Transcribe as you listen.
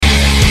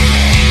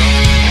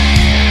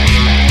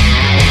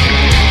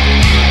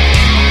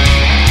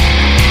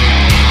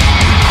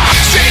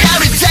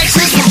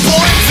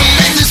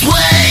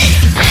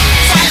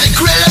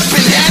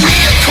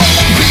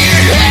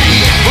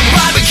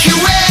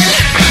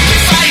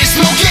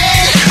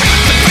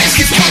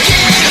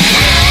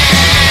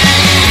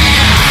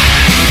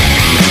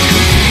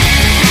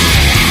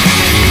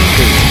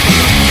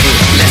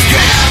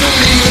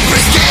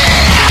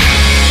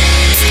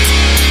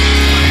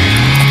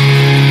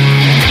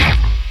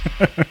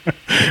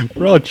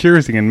We're all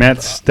cheersing and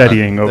Matt's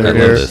studying over I love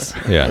here. this.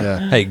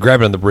 Yeah. Hey,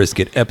 grab it on the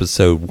brisket,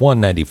 episode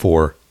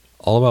 194,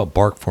 all about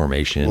bark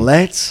formation.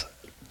 Let's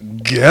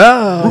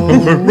go.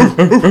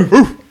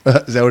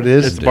 Is that what it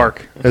is? It's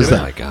bark. Oh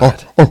my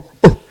god!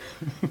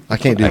 I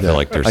can't do I that. feel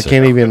like there's I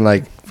can't even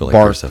like feel like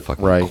bark. there's a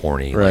fucking right,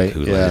 corny right, like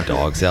who yeah. let the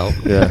dogs out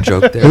Yeah.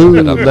 joke there. Who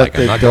and I'm let like,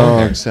 I'm the not going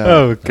there. dogs out? I'm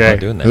Okay. not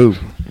doing that.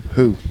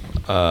 Who?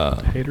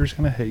 Haters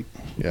gonna hate.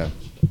 Yeah.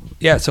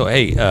 Yeah, so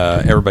hey,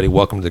 everybody,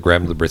 welcome to the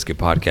Grab the Brisket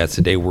podcast.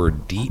 Today we're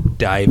deep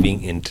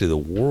diving into the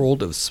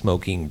world of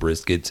smoking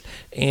briskets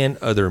and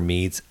other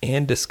meats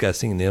and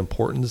discussing the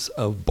importance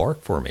of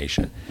bark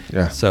formation.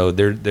 Yeah. So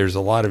there's a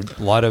lot of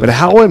But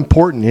how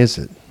important is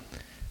it?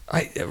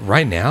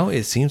 right now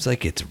it seems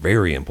like it's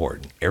very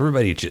important.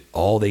 Everybody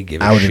all they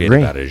give I a would shit agree.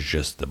 about is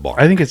just the bark.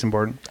 I think it's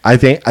important. I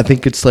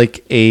think it's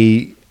like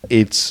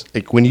it's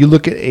like when you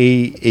look at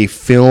a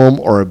film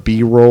or a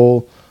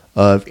B-roll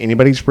of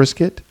anybody's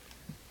brisket,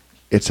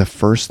 it's the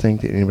first thing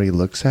that anybody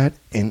looks at.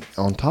 And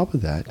on top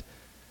of that,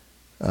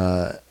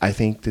 I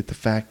think that the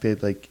fact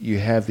that like you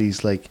have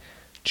these like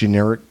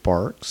generic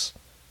barks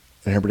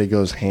and everybody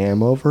goes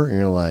ham over, and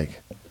you're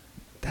like,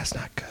 that's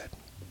not good.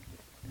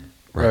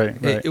 Right.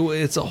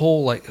 It's a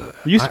whole like It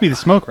used to be the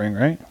smoke ring,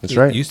 right? That's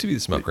right. It used to be the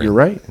smoke ring. You're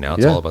right. Now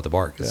it's Yeah. all about the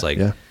bark. It's like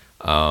Yeah.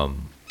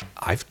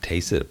 I've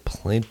tasted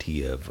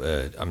plenty of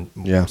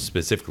Yeah.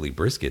 specifically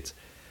briskets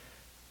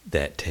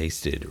that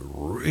tasted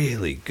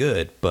really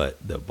good, but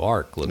the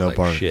bark looked No like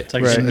bark. shit. It's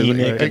like Right.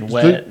 anemic Like, and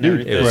wet. and dude,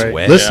 It everything. was Right.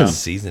 wet, Listen,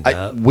 seasoned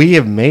up. we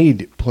have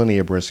made plenty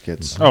of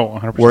briskets. Oh,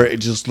 100%. Where it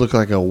just looked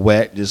like a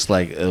wet, just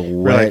like a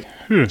wet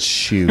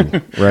shoe,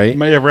 right?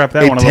 May have wrapped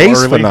that it one a little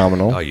tastes early.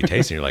 phenomenal, Oh, you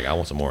taste it, and you're like, I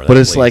want some more of that. but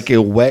it's please. like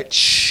a wet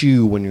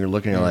shoe when you're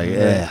looking at it like,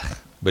 ugh.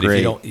 But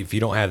great. if you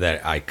don't have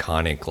that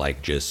iconic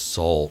like just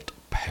salt,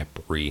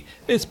 peppery,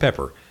 it's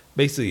pepper.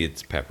 Basically,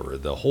 it's pepper.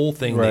 The whole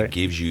thing Right. that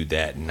gives you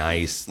that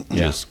nice,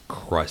 just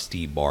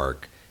crusty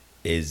bark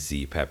is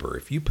the pepper.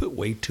 If you put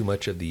way too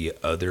much of the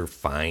other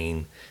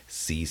fine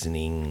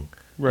seasoning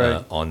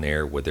Right. on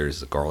there, where there's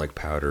the garlic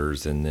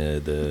powders and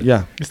the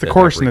Yeah. It's the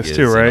coarseness paprikas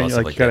too, and right? all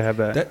stuff Like, you gotta have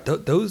that.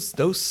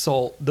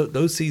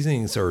 Those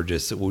seasonings are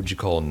just what would you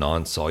call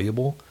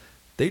non-soluble.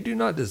 They do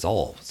not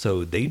dissolve,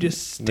 so they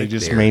just stick They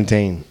just there.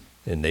 maintain.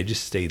 And they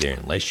just stay there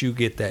unless you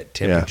get that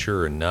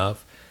temperature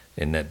enough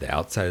and that the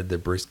outside of the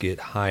brisket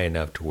high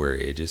enough to where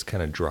it just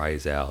kind of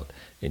dries out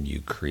and you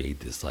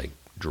create this like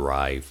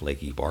dry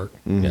flaky bark.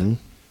 Yeah.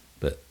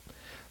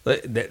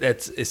 But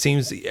that's it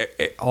seems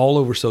all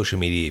over social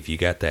media, if you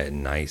got that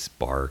nice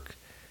bark,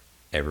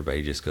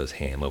 everybody just goes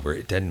ham over it.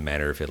 It doesn't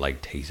matter if it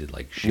like tasted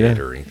like shit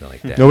Yeah. or anything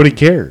like that. Nobody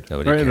cared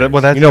Nobody Right, cares.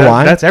 well, that's, You know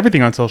why? That's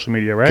everything on social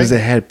media, right? because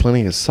it had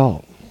plenty of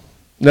salt.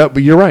 No,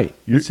 but you're right.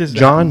 It's just-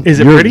 John, is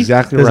it you're pretty?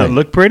 exactly Does right. it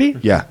look pretty?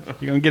 Yeah.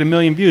 You're gonna get a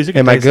million views. It could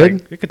Am I taste good?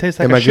 Like, it could taste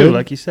like Am a I shoe, good?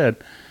 like you said.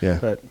 Yeah.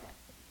 But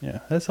yeah,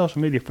 that's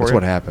social media for That's you.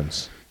 what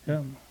happens.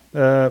 Yeah.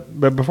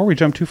 But before we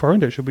jump too far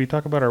into it, should we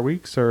talk about our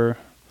weeks or?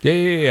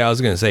 Yeah. I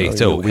was gonna say. Oh,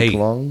 So yeah, hey,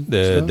 week-long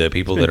the stuff?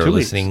 people It's that been are 2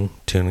 weeks.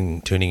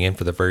 listening, tuning in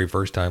for the very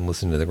first time,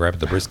 listening to the Grab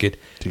the Brisket.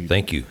 Dude.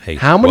 Thank you. Hey,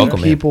 How many welcome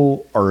in.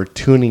 people are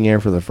tuning in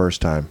for the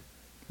first time?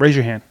 Raise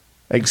your hand.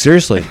 Like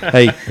seriously,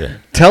 hey, Yeah.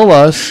 tell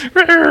us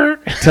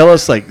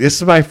like this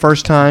is my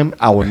first time.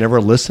 I will never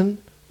listen,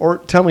 or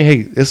tell me,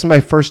 hey, this is my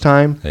first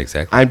time.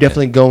 Exactly. I'm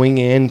definitely going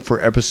in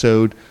for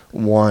episode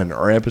 1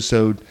 or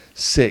episode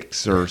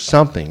 6 or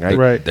something. Right.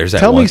 Right. There's that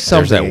Tell one. me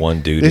something. There's that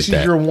one dude. This at is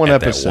that, your one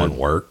at episode. That one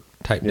work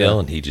type Yeah. deal,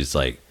 and he just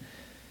like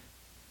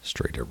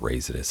straight up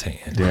raising his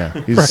hand.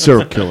 Yeah, he's a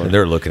serial And killer.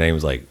 they're looking at him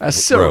like,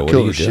 That's bro, serial what are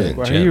you killer shit. doing?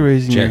 Why are Jen? you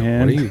raising your Jen, hand?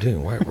 What are you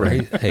doing?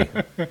 Why, hey,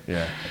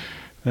 Yeah.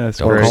 That's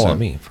don't great. call on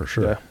me for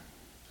sure.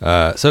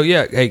 Yeah. So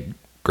yeah, hey,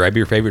 grab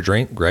your favorite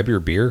drink, grab your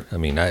beer. I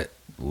mean, let's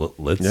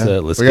Yeah.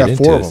 let's We get got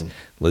into 4 of this. them.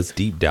 Let's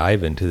deep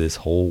dive into this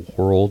whole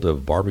world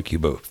of barbecue.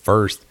 But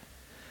first,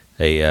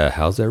 hey,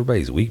 how's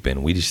everybody's week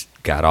been? We just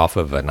got off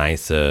of a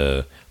nice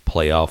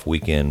playoff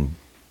weekend.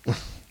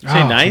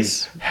 Say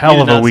nice. Hell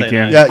You of did a not say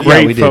weekend. nice. Yeah,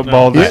 Great we did.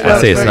 football. Yeah, this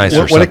I'd say it's past nice week.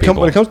 for when some it when it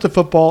people. comes to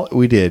football,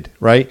 we did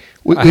right.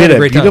 We I had had a a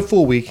great time.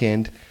 beautiful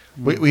weekend.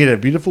 We had a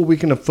beautiful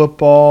weekend of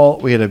football.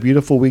 We had a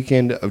beautiful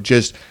weekend of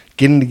just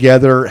getting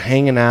together,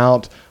 hanging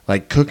out,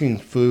 like cooking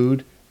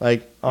food.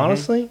 Like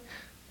honestly,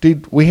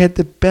 dude, we had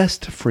the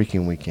best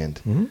freaking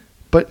weekend.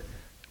 But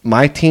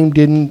my team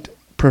didn't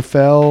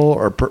prevail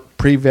or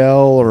prevail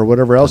or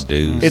whatever else.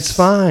 Produce. It's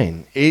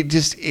fine. It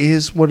just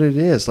is what it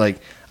is. Like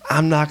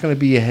I'm not going to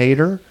be a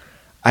hater.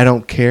 I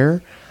don't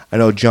care. I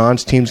know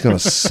John's team's going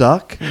to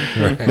suck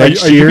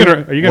next Are you year.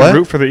 gonna What?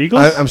 root for the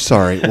Eagles? I'm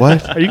sorry.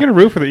 What? Are you going to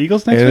root for the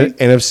Eagles next week?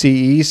 NFC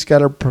East got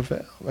to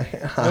prevail.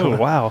 Oh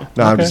wow!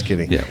 No, I'm Okay. just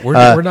kidding. Yeah, we're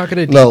not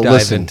going to no, dive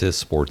listen, into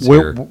sports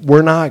we're, here.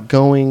 We're not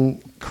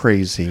going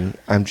crazy.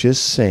 I'm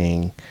just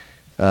saying,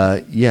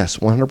 yes,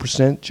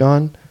 100%,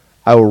 John.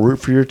 I will root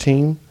for your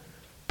team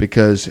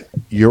because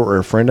you're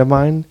a friend of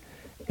mine,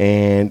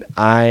 and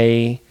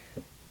I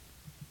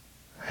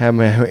have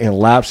a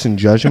lapse in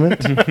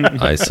judgment.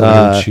 I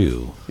salute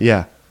you,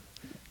 Yeah,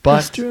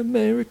 but Mr.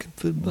 American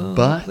football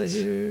but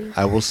player.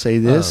 I will say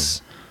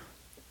this: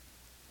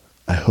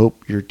 I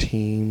hope your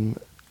team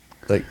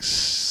like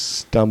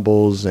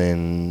stumbles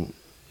and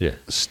Yeah.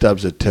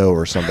 stubs a toe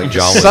or something.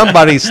 John was-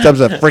 Somebody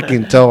stubs a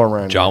freaking toe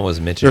around. John here. was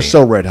mentioning They're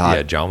so red hot.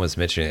 Yeah, John was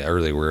mentioning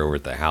earlier. We were over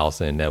at the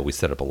house and we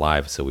set up a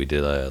live, so we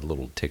did a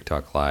little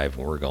TikTok live,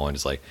 and we're going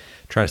just like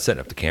trying to set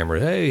up the camera.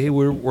 Hey,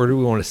 where do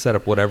we want to set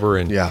up whatever?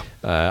 And Yeah.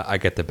 I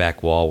got the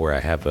back wall where I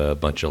have a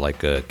bunch of like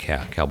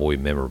cowboy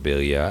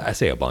memorabilia. I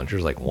say a bunch.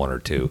 There's like one or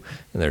two,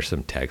 and there's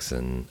some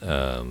Texan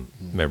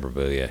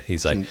memorabilia.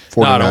 He's like,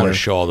 Some no, I don't want 49er. to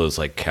show all those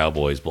like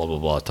cowboys, blah blah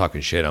blah,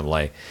 talking shit. I'm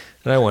like,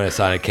 and I went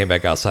inside. I came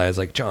back outside. I was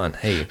like, John,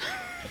 hey.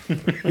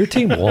 Your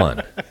team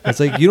won. It's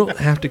like you don't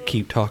have to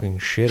keep talking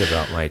shit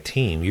about my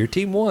team. Your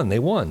team won. They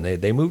won.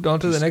 They moved on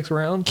to the next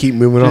round. keep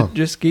moving on.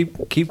 Just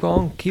keep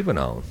on keeping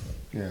on.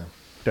 Yeah.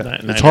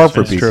 Niners It's hard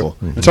for fans. people.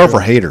 It's hard for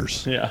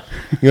haters. Yeah.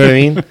 You know what I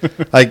mean?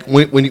 Like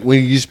when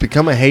you just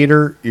become a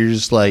hater, you're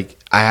just like,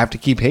 I have to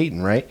keep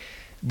hating, right?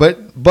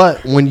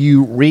 But when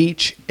you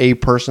reach a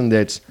person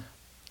that's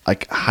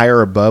like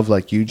higher above,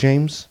 like you,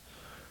 James,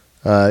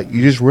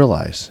 you just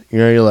realize,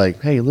 you're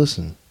like, hey,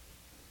 listen,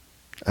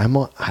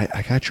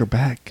 I got your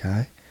back,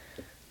 guy.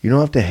 You don't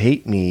have to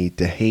hate me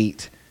to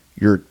hate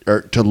or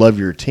to love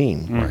your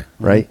team,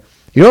 right?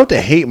 You don't have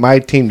to hate my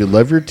team to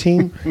love your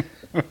team.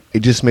 It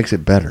just makes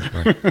it better.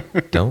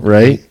 Don't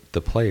Right? hate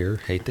the player,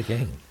 hate the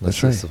game.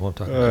 That's right. That's what I'm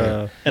talking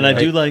about. And I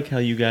do like how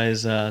you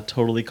guys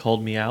totally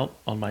called me out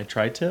on my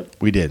tri-tip.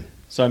 We did.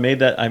 So I made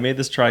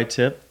this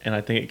tri-tip, and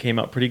I think it came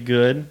out pretty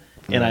good.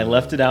 And I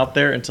left it out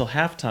there until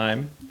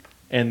halftime,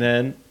 and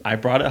then I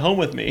brought it home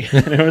with me.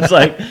 And it was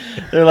like,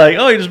 they're like,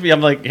 oh,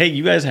 I'm like, hey,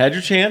 you guys had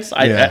your chance.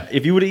 Yeah.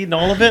 If you would have eaten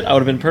all of it, I would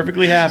have been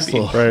perfectly happy.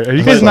 Right. Are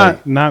you guys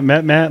not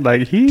met Matt?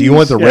 Like he. Do you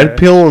want the red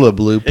pill or the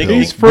blue pill?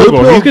 He's Blue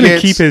frugal. pill He's gonna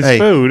gets- keep his hey,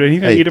 food, and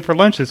he's gonna hey, eat it for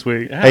lunch this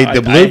week. Yeah, Hey, I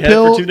the blue had it for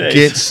pill 2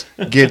 days.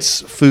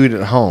 gets food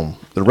at home.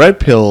 The red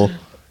pill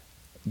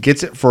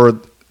gets it for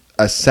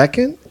a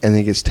second and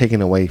then gets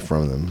taken away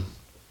from them.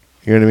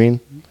 You know what I mean?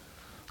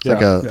 It's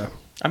like a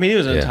I mean, it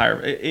was an Yeah.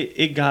 entire.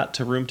 It got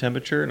to room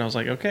temperature, and I was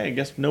like, okay, I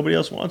guess nobody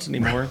else wants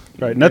anymore. Right.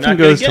 You're Nothing not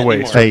gonna goes get to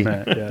waste. anymore.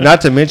 hey. Matt, yeah.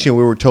 Not to mention,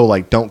 we were told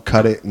like don't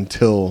cut it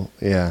until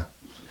It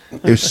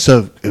was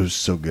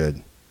so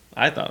good.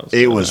 I thought it was.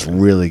 It good. was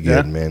really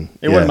good, Yeah. man.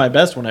 It wasn't my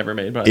best one I ever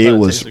made, but I It thought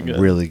was tasted good.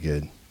 really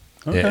good.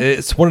 Yeah,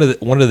 it's one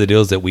of the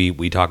deals that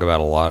we talk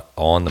about a lot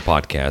on the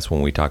podcast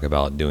when we talk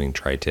about doing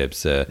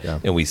tri-tips,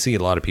 and we see a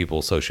lot of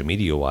people social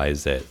media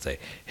wise that say,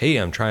 "Hey,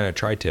 I'm trying a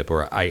tri-tip,"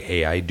 or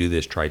I do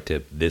this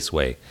tri-tip this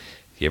way."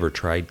 You ever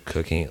tried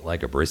cooking it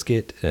like a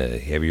brisket?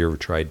 Have you ever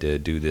tried to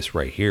do this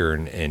right here?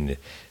 And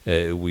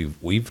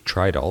we've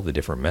tried all the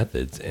different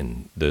methods,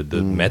 and the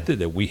method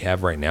that we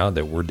have right now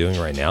that we're doing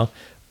right now,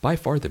 by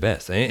far the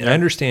best. And I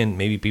understand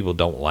maybe people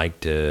don't like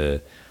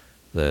to.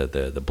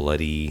 The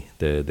bloody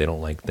they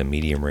don't like the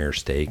medium rare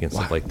steak and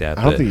stuff like that.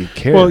 I don't but think you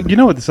care. Well, you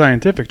know what the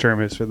scientific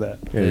term is for that.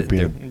 Yeah,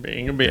 they're,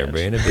 Being a they're bitch.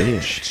 being a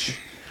bitch.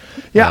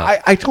 Yeah,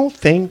 I don't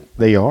think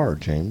they are,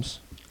 James.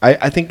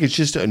 I think it's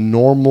just a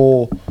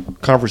normal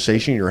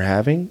conversation you're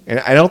having. And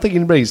I don't think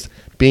anybody's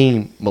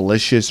being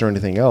malicious or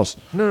anything else.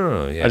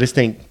 No, yeah. I just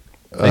think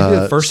Maybe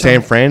the first San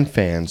time- Fran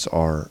fans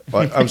are.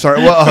 I'm sorry.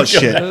 Well, oh,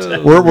 shit.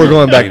 We're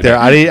going back there.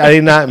 I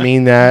did not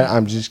mean that.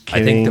 I'm just I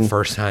kidding. think the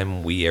first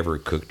time we ever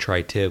cooked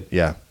tri-tip,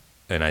 Yeah.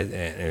 and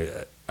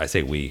I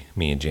say we,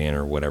 me and Jan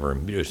or whatever,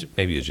 maybe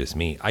it was just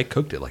me. I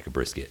cooked it like a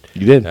brisket.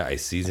 You did. I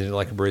seasoned it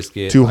like a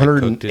brisket.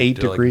 208 I cooked it like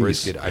a degrees.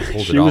 brisket. I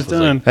pulled She it off. was I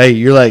like, done. Hey,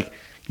 you're like,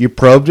 you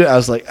probed it. I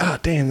was like, oh,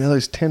 damn, that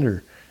looks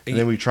tender. And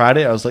then we tried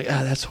it. I was like,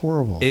 that's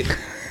horrible.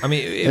 I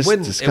mean, it That's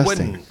wasn't. disgusting.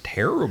 It wasn't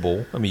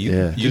terrible. I mean,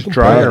 Yeah. you Just can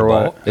dry pull or it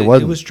what? all. It It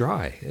wasn't. was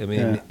dry. I mean,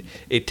 Yeah.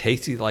 it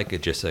tasted like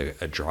just a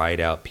dried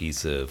out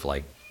piece of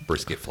like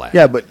brisket flat.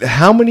 Yeah, but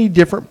how many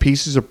different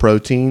pieces of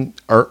protein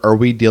are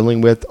we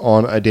dealing with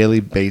on a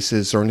daily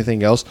basis or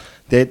anything else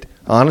that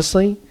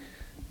honestly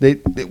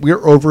that we're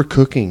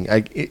overcooking,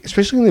 like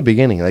especially in the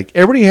beginning. Like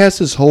everybody has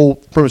this whole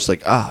premise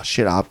like,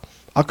 shit, I'll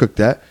cook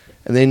that.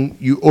 And then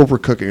you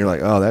overcook it and you're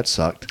like, oh, that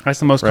sucked. That's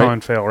the most Right.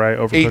 common fail, right?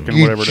 Overcooking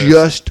You whatever it is.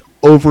 just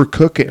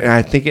overcook it. And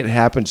I think it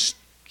happens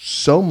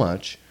so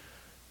much,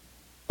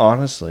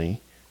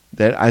 honestly,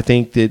 that I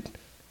think that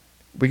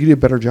we could do a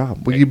better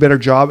job. We could do a better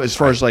job as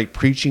far as like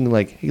preaching,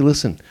 like, hey,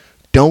 listen,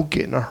 don't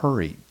get in a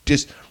hurry.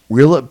 Just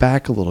reel it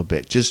back a little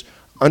bit. Just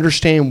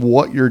understand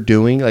what you're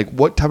doing, like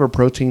what type of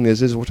protein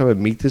this is, what type of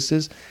meat this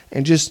is,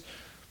 and just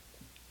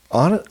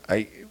on it.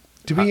 I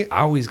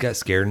always got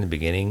scared in the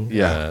beginning.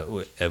 Yeah.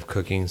 Of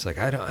cooking. It's like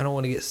I don't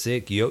want to get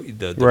sick.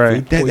 The Right.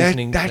 food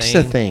poisoning. That's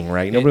the thing,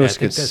 right? And Nobody I wants to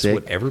think get that's sick.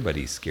 what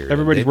everybody's scared. of.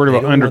 Everybody's They- worried they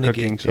about don't wanna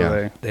undercooking, get- so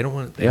Yeah. They don't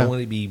want. They Yeah. don't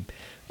want to be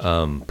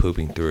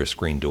pooping through a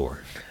screen door.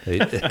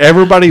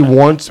 Everybody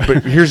wants,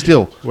 but here's the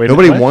deal: Wait,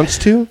 nobody what? wants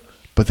to,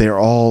 but they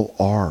all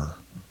are,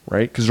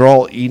 right? Because they're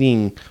all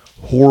eating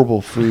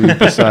horrible food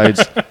besides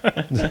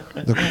the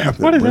crap.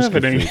 What that is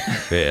brisket happening?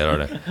 food. Yeah, I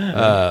don't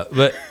know.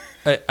 But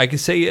I can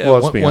say Well,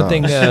 let's be one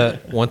thing.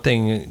 honest. One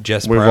thing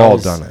Jess We've all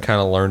Prowse done it.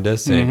 kind of learned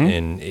us,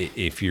 and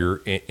if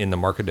you're in the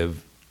market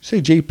of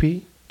Say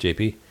JP.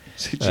 JP,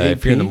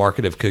 if you're in the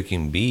market of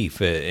cooking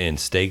beef and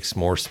steaks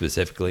more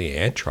specifically,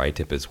 and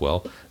tri-tip as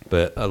well,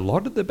 but a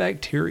lot of the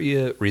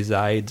bacteria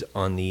resides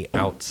on the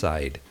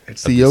outside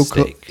It's of the the E.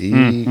 steak.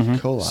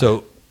 coli.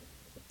 So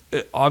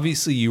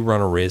obviously you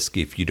run a risk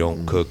if you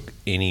don't cook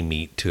any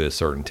meat to a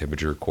certain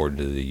temperature according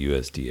to the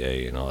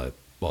USDA and all that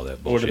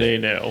bullshit. What do they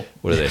know?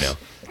 What do they know?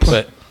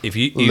 But if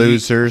you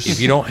Losers. if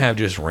you don't have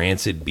just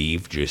rancid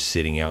beef just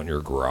sitting out in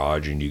your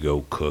garage and you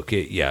go cook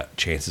it, yeah,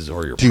 chances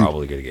are you're Dude,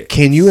 probably gonna get.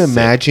 can you sick.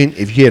 imagine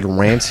if you had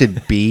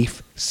rancid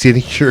beef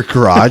sitting in your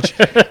garage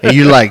and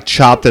you like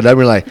chopped it up? And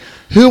you're like,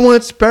 "Who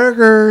wants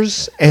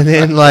burgers?" And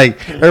then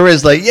like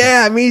everybody's like,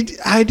 "Yeah,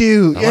 I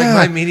do. I Yeah,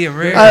 like my medium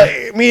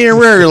rare. medium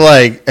rare." You're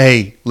like,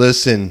 "Hey,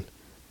 listen,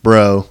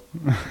 bro."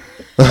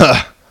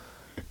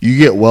 You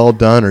get well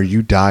done or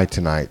you die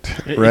tonight,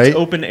 right? It's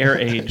open air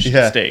aged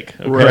Yeah. steak.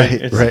 Okay? Right,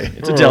 It's, right.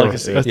 It's a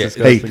delicacy. That's Yeah,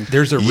 disgusting.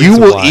 there's a You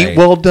reason will why. eat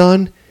well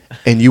done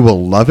and you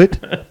will love it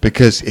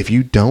because if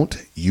you don't,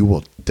 you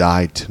will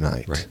die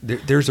tonight. Right.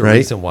 There's a Right?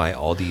 reason why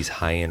all these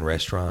high-end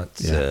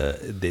restaurants Yeah.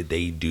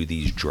 they do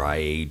these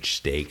dry-aged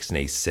steaks and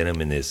they send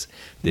them in this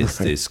He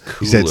cooler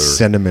said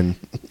cinnamon.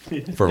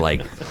 for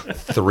like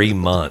 3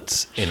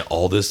 months, and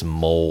all this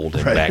mold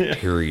and Right.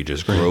 bacteria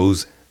just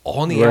grows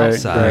on the Right,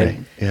 outside. right,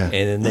 yeah. And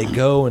then they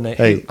go and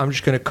Hey. I'm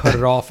just going to cut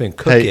it off and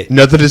cook Hey, it.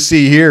 nothing to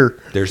see here.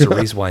 There's a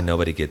reason why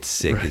nobody gets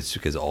sick. It's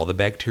because all the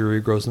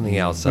bacteria grows on the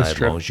outside. As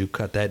true. long as you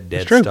cut that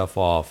dead true. stuff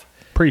off,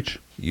 Preach.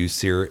 you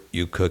sear it,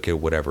 you cook it,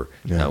 whatever.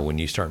 Yeah. Now, when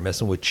you start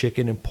messing with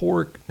chicken and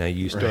pork, now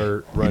you start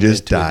You running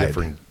just into died. a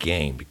different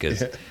game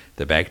because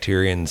the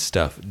bacteria and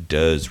stuff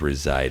does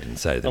reside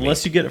inside of the Unless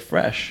meat. you get it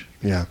fresh.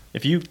 Yeah.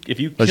 If you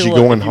Unless kill you a-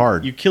 go in if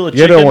hard. you kill a You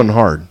chicken. gotta go in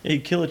hard. You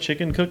kill a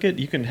chicken, cook it.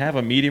 You can have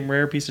a medium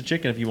rare piece of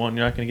chicken if you want.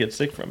 You're not going to get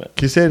sick from it.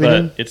 Can you say it But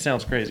again? it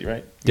sounds crazy,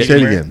 right? Say it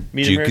Medium rare- again.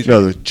 Medium You rare could-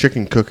 chicken? No, the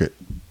chicken cook it.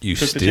 You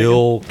Cook the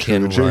still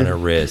can Cook the run chicken. a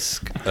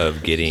risk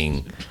of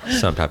getting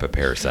some type of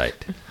parasite.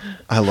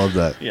 I love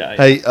that. Yeah,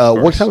 Hey, yeah, of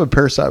what course. type of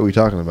parasite are we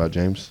talking about,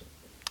 James?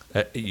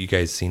 You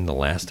guys seen The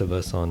Last of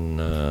Us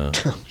on?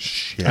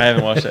 Shit. I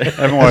haven't watched it.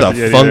 I haven't watched That's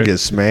it a yet either.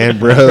 fungus, man,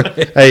 bro.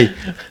 Hey,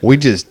 we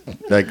just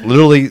like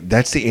literally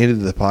that's the end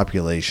of the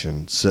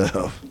population.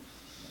 So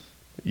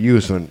you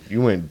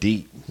went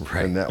deep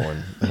Right. in that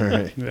one. All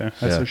right. Yeah,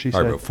 that's what she All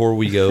said. right, before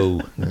we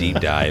go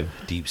deep dive,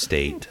 deep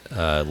state,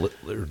 or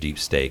deep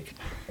steak,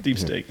 Deep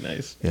steak,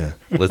 nice. Yeah.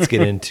 let's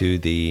get into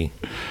the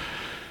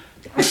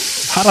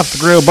Hot off the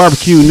grill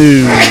barbecue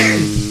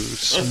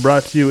news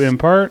brought to you in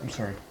part.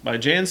 Sorry. By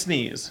Jan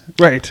Sneeze.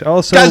 Right.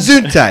 Also,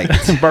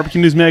 Gesundheit.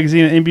 Barbecue News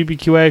Magazine and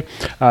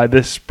MBBQA.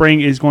 This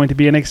spring is going to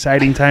be an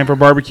exciting time for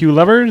barbecue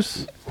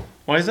lovers.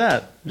 Why is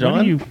that, Why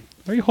John?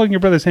 are you holding your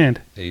brother's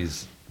hand?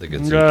 he's the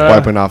good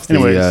Wiping off the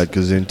anyways.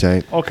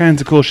 Gesundheit. All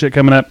kinds of cool shit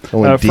coming up. I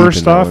went deep First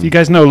in that off, one. you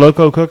guys know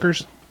Loco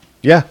Cookers?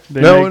 Yeah.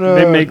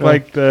 They make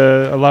like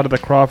a lot of the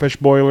crawfish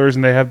boilers,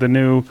 and they have the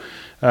new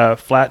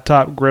flat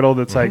top griddle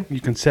that's like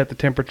you can set the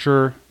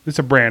temperature. It's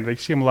a brand. They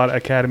see them a lot at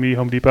Academy,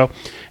 Home Depot.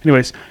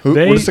 Anyways, what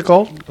is it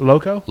called?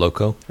 Loco?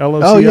 Loco.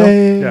 L-O-C-O? Oh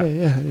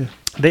yeah.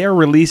 They are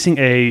releasing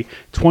a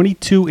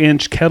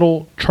 22-inch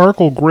kettle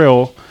charcoal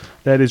grill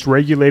that is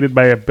regulated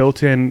by a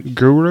built-in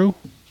guru.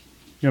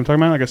 You know what I'm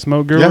talking about? Like a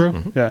smoke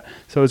guru? Yeah.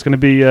 So it's going to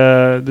be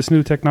this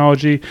new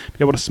technology. Be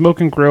able to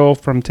smoke and grill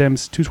from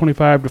temps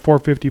 225 to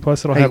 450.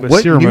 Plus, it'll Hey, have a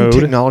what sear new mode.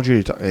 technology? Are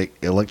you like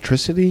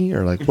electricity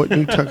or like what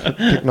new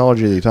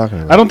technology are they talking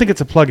about? I don't think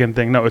it's a plug-in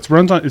thing. No, it's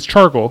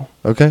charcoal,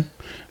 Okay.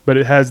 but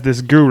it has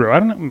this guru. I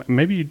don't know.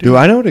 Maybe you do. Do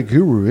I know what a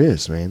guru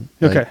is, man?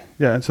 Like, Okay.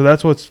 Yeah. So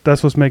that's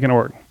what's making it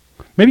work.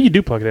 Maybe you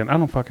do plug it in. I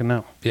don't fucking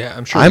know. Yeah,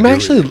 I'm sure. I'm they do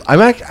actually,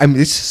 it. I'm.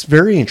 This is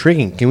very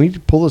intriguing. Can we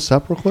pull this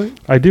up real quick?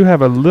 I do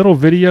have a little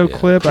video Yeah.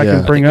 clip I Yeah.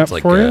 can I bring think up it's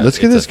like for you. Let's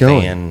get it's this a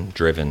going.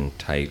 Fan-driven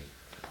type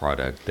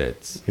product.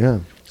 That's Yeah.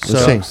 So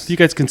Let's see. you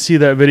guys can see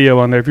that video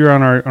on there. If you're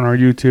on our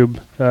YouTube,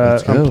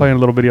 Let's I'm go. playing a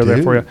little video there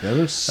Dude, for you. That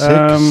was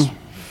sick.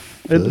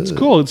 It's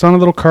cool. It's on a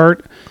little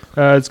cart.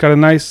 It's got a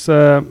nice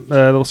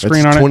little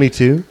screen That's on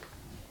 22. it.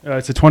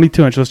 It's a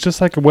 22-inch. So it's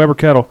just like a Weber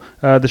kettle.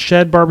 The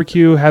Shed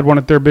Barbecue had one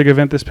at their big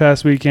event this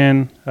past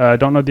weekend.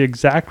 Don't know the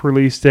exact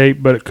release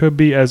date, but it could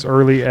be as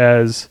early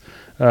as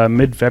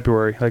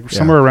mid-February, like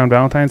somewhere around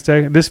Valentine's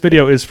Day. This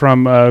video is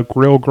from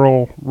Grill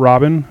Girl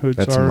Robin, who's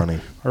That's money.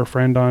 our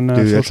friend on Dude,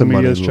 that's social a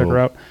money media. Check her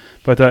little- out.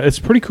 But it's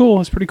pretty cool.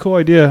 It's a pretty cool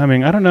idea. I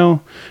mean, I don't know.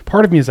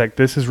 Part of me is like,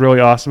 this is really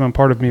awesome, and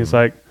part of me is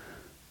like,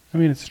 I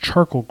mean, it's a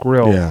charcoal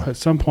grill. Yeah. At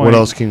some point, What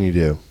else can you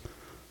do?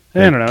 I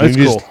don't know. Can It's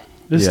you cool. just-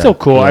 It's yeah, still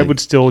cool. I like- would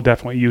still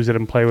definitely use it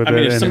and play with I it.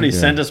 mean, if and- somebody yeah.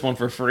 sent us one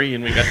for free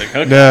and we got to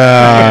cook it,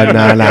 No.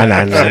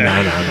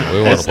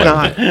 we want That's to play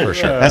not. with it for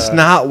sure. That's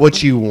not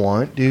what you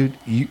want, dude.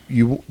 You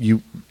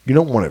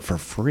don't want it for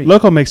free.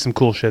 Loco makes some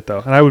cool shit though,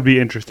 and I would be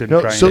interested in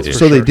No, trying so it. for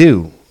so they sure.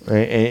 do,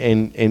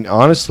 and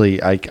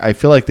honestly, I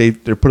feel like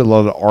they're putting a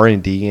lot of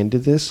R&D into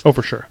this. Oh,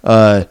 for sure.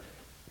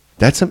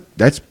 That's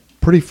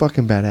pretty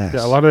fucking badass.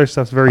 Yeah, a lot of their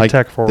stuff's very like,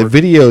 tech forward. The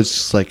video's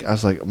just like I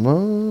was like,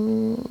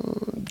 well,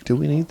 do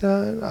we need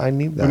that? I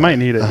need that. might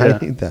need it, I yeah.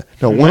 need that.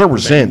 No, we might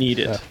 100%. need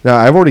it. No,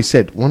 I've already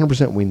said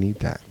 100%. We need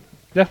that.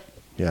 Yeah.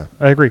 Yeah.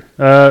 I agree.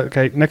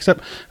 Okay, next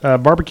up,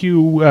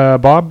 Barbecue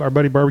Bob, our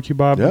buddy Barbecue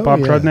Bob, Oh, Bob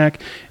yeah. Trudnak,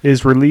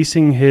 is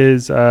releasing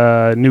his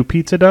new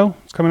pizza dough.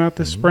 It's coming out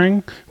this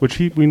spring, which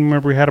we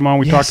remember we had him on.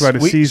 We talked Yes,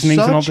 about his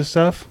seasonings and all this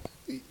stuff.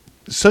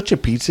 Such a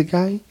pizza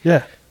guy.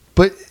 Yeah.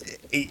 But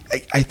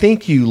I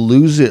think you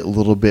lose it a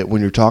little bit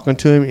when you're talking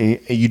to him, and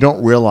you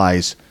don't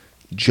realize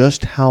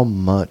just how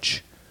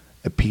much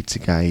a pizza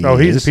guy he is. Oh,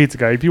 he's a pizza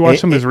guy. If you watch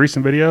some of his And-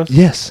 recent videos,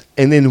 Yes.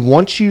 And then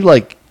once you,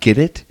 get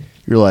it,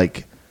 you're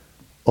like,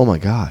 oh, my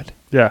God.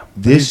 yeah,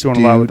 This he's doing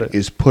a lot with dude it.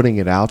 is putting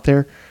it out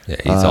there. Yeah,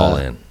 he's all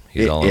in.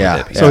 He's all in with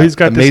that pizza. So he's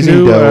got this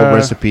amazing new, dough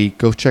recipe.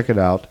 Go check it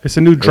out. It's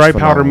a new dry powder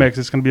phenomenal. mix.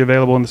 It's going to be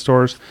available in the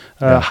stores.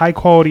 High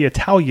quality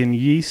Italian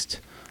yeast.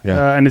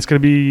 Yeah. And it's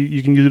going to be,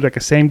 you can use it like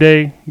a same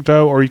day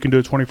dough, or you can do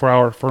a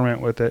 24-hour ferment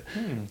with it.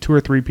 2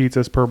 or 3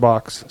 pizzas per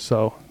box.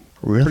 So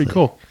Really? pretty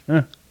cool.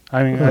 Yeah.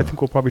 I mean, I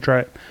think we'll probably try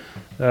it.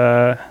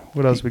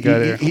 What else we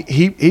got here?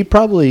 He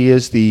probably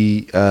is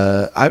the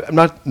I'm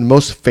not the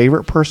most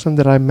favorite person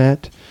that I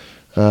met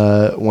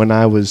when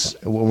we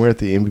were at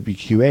the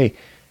MBBQA.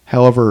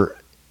 However,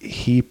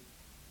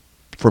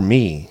 for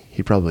me,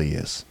 he probably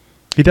is.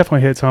 He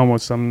definitely hits home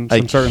with some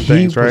certain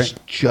things, He right? was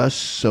just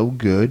so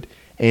good,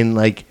 and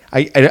I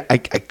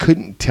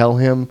couldn't tell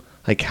him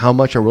how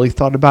much I really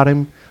thought about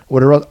him.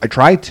 Whatever I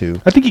tried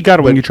to. I think he got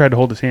it when you tried to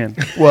hold his hand.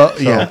 Well,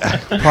 yeah,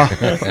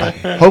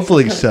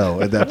 hopefully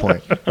so at that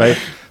point, right?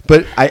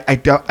 But I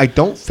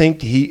don't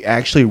think he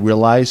actually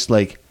realized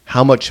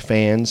how much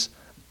fans,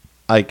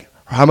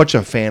 how much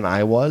of a fan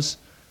I was.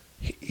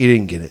 He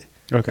didn't get it.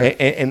 Okay.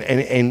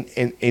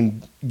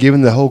 And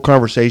given the whole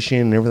conversation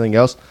and everything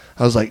else,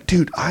 I was like,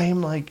 dude, I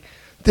am like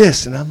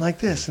this, and I'm like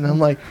this, and I'm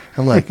like,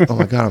 oh my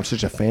God, I'm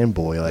such a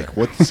fanboy.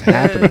 What's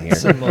happening here,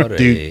 Somebody.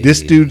 dude?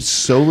 This dude's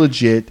so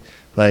legit.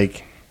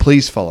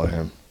 Please follow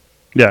him.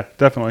 Yeah,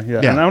 definitely.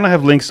 Yeah. Yeah. And I'm going to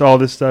have links to all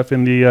this stuff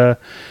in the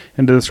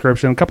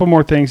description. A couple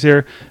more things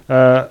here.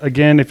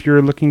 Again, if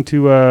you're looking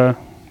to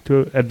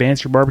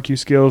advance your barbecue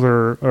skills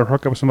or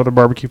hook up with some other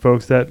barbecue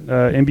folks, that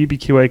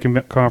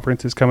MBBQA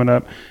conference is coming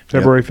up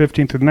February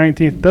 15th through the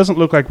 19th. Doesn't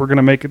look like we're going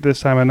to make it this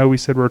time. I know we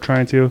said we were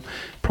trying to.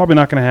 Probably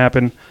not going to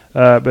happen,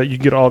 but you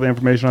can get all the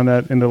information on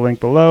that in the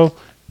link below.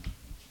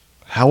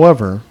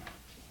 However,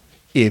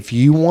 if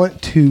you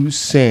want to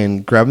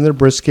send Grabbing the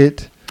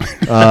Brisket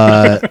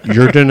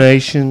your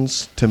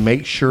donations to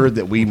make sure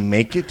that we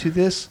make it to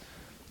this,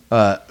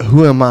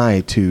 who am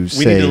I to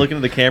say? We need to look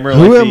into the camera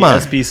Who like am the I?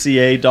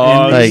 SPCA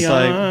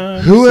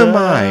dogs. Who am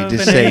I to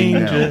say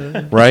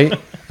no? Right?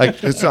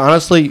 It's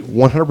honestly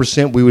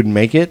 100% we would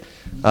make it.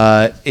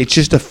 It's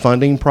just a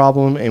funding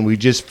problem, and we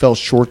just fell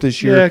short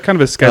this year. Yeah, kind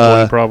of a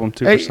scheduling problem,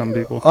 too, for some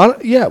people.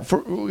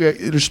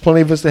 There's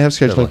plenty of us that have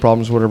scheduling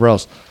problems, whatever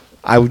else.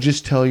 I would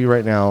just tell you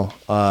right now,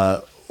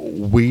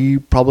 we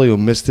probably will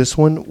miss this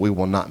one. We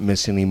will not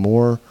miss any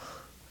more.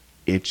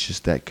 It's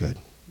just that good.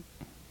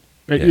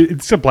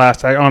 It's a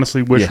blast. I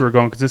honestly wish Yeah. we were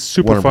going because it's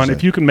super fun. 100%.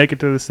 If you can make it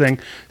to this thing,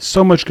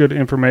 so much good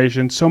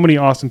information. So many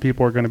awesome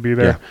people are going to be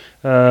there.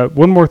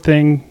 One more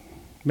thing,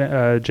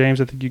 James,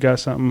 I think you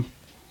got something.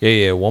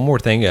 Yeah. One more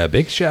thing.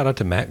 Big shout out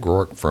to Matt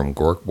Gork from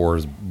Gork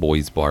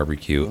Boys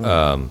Barbecue.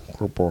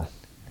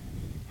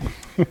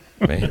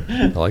 Man,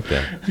 I like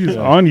that. He's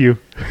on you.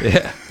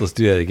 Yeah, let's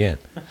do that again.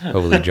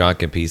 Hopefully, John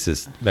can piece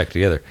this back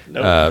together.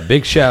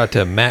 Big shout out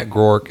to Matt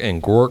Gork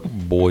and Gork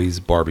Boys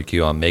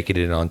Barbecue on making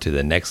it onto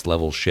the Next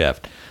Level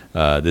Chef.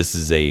 This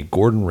is a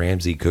Gordon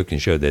Ramsay cooking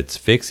show that's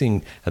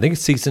fixing, I think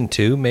it's season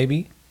 2,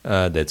 maybe,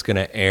 that's going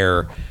to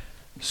air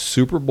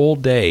Super Bowl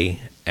day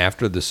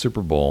after the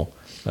Super Bowl.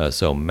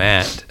 So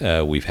Matt,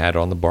 we've had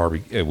on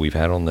the we've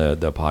had on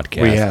the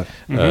podcast. We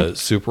have.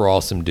 Super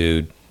awesome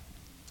dude.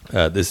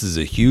 This is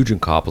a huge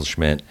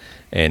accomplishment,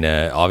 and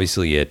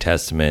obviously a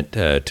testament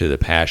to the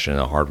passion,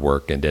 the hard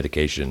work, and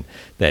dedication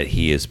that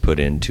he has put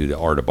into the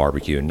art of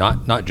barbecue. And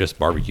not just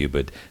barbecue,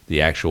 but the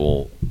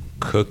actual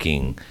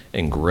cooking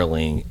and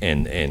grilling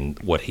and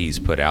what he's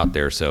put out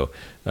there. So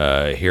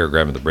here at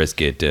Grabbing the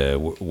Brisket,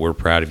 we're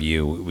proud of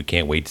you. We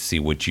can't wait to see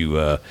what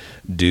you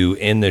do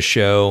in the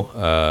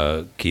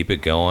show. Keep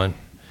it going.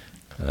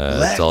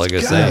 That's all I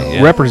gotta say.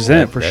 Yeah.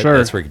 Represent, for sure.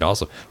 That's freaking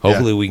awesome.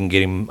 Hopefully, we can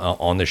get him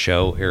on the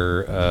show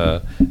here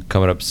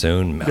coming up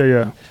soon.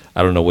 Yeah.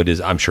 I don't know what it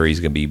is. I'm sure he's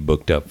gonna be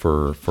booked up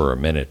for a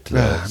minute.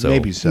 So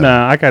Maybe so.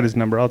 Nah, I got his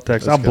number. I'll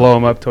text. I'll blow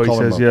him up till he Call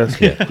him says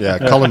up. yes. Yeah,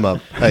 call him up.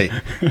 Hey,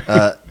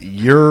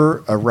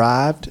 you're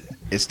arrived.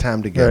 It's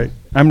time to go. Right.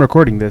 I'm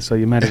recording this, so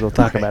you might as well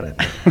talk about it.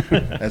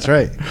 That's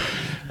right.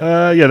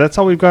 That's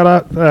all we've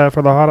got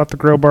for the Hot Off the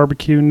Grill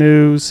barbecue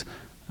news.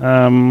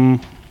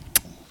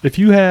 If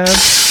you have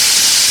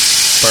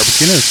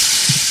barbecue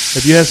news,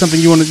 if you have something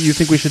you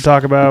think we should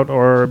talk about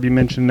or be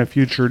mentioned in a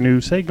future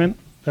news segment,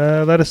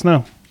 let us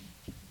know.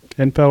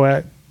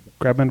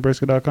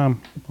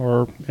 info@grabandbrisket.com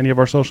or any of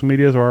our social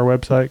medias or our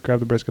website,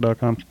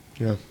 grabthebrisket.com.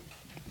 Yeah.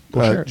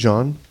 We'll share it.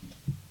 John,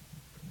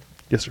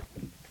 Yes, sir.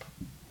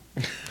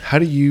 how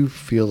do you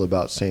feel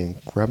about saying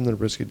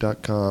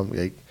grabandthebrisket.com?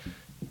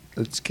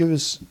 Let's give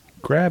us.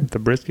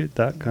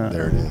 Grabthebrisket.com.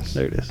 There it is.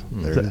 There it is.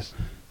 There it is.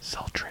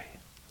 Sultry.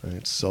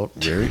 It's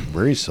very,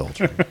 very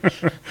sultry.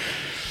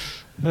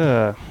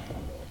 Uh,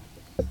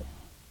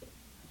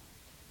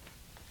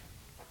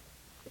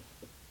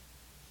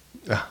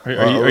 Are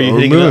you hitting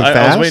moving another, I was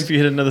fast? waiting for you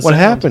to hit another What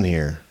sentence. happened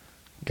here?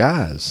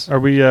 Guys, are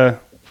we? are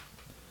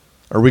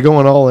we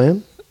going all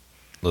in?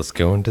 Let's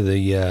go into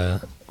the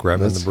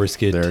grabbing the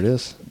brisket. There it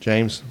is.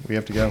 James, we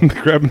have to go.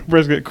 Grabbing the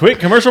brisket. Quick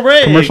commercial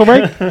break. Commercial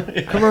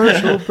break.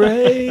 Commercial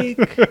break.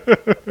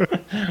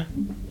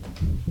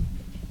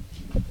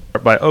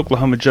 By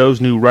Oklahoma Joe's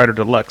new Ryder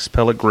Deluxe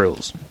pellet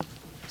grills.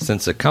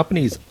 Since the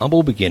company's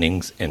humble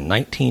beginnings in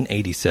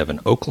 1987,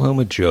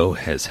 Oklahoma Joe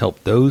has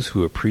helped those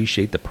who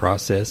appreciate the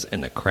process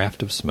and the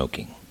craft of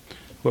smoking.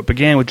 What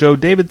began with Joe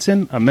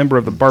Davidson, a member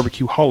of the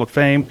Barbecue Hall of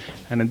Fame,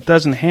 and a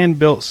dozen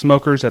hand-built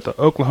smokers at the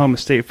Oklahoma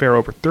State Fair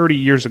over 30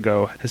 years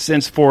ago, has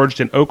since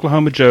forged an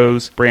Oklahoma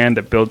Joe's brand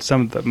that builds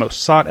some of the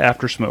most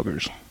sought-after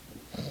smokers.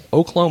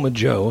 Oklahoma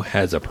Joe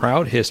has a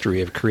proud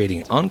history of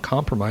creating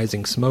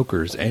uncompromising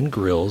smokers and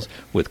grills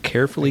with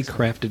carefully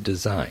crafted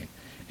design,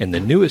 and the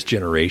newest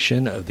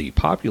generation of the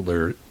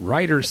popular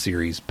Ryder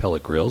Series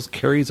pellet grills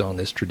carries on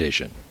this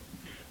tradition.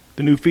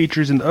 The new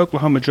features in the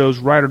Oklahoma Joe's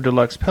Ryder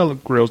Deluxe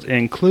pellet grills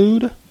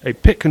include a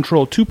Pit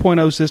Control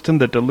 2.0 system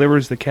that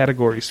delivers the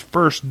category's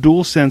first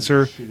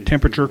dual-sensor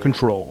temperature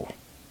control.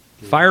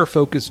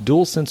 Fire-focused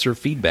dual-sensor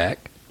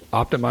feedback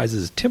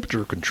optimizes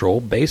temperature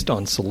control based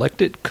on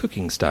selected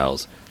cooking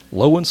styles,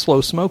 low and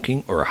slow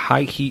smoking, or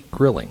high-heat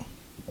grilling.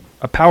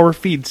 A power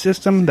feed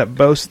system that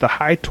boasts the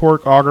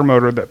high-torque auger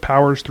motor that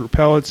powers through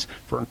pellets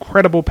for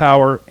incredible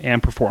power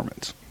and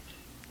performance.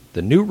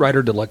 The new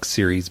Ryder Deluxe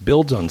series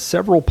builds on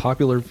several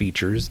popular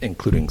features,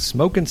 including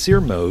smoke and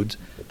sear modes,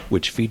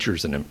 which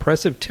features an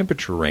impressive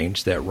temperature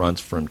range that runs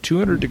from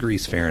 200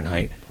 degrees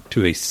Fahrenheit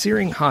to a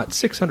searing hot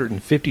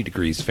 650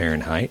 degrees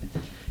Fahrenheit,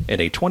 and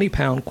a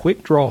 20-pound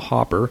quick-draw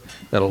hopper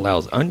that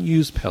allows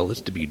unused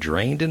pellets to be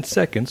drained in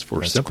seconds for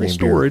That's simple cream beer.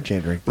 storage,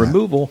 Can't drink that.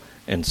 removal,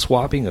 and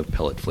swapping of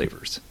pellet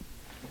flavors.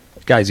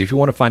 Guys, if you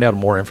want to find out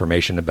more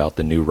information about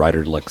the new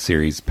Ryder Deluxe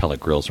series pellet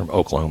grills from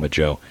Oklahoma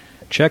Joe,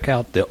 check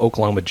out the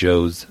Oklahoma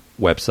Joe's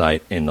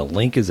website, and the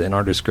link is in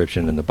our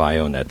description in the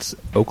bio, and that's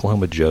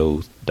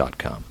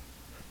oklahomajoe.com.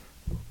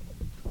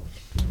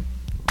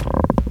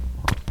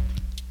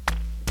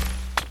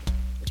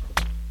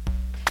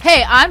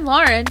 Hey, I'm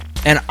Lauren,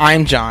 And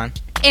I'm John.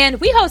 and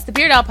we host the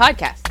Beard Owl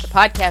Podcast, the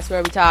podcast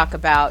where we talk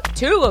about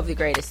two of the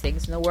greatest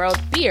things in the world,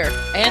 beer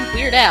and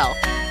Weird Al.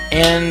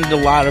 And a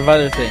lot of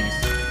other things.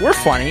 We're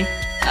funny.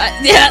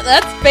 Yeah,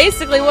 that's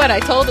basically what I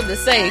told him to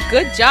say.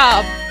 Good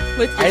job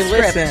with your I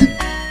script. listen.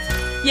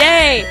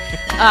 Yay!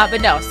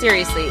 But no,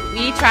 seriously,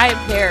 we try and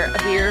pair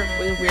a beer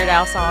with a Weird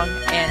Al song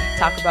and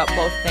talk about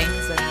both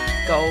things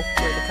and go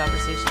where the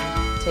conversation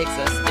takes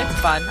us. It's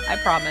fun, I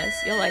promise.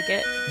 You'll like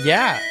it.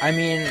 Yeah, I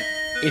mean,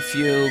 if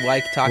you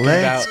like talking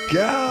Let's about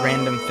go.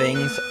 random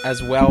things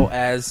as well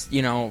as,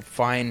 you know,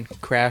 fine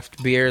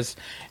craft beers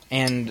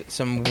and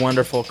some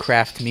wonderful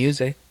craft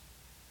music.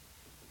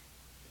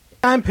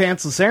 I'm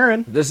Pantsless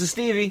Aaron, This is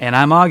Stevie. And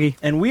I'm Augie.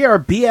 and we are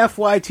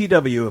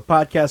BFYTW, a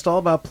podcast all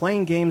about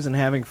playing games and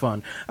having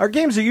fun. Our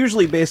games are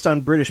usually based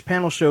on British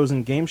panel shows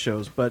and game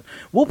shows, but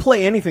we'll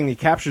play anything that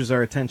captures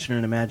our attention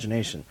and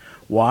imagination.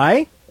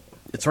 Why?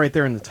 It's right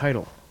there in the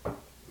title.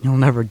 You'll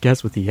never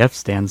guess what the F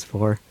stands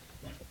for.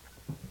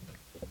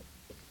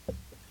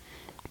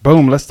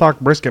 Boom, let's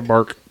talk brisket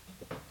bark.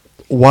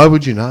 Why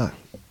would you not?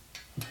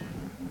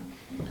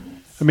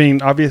 I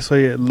mean,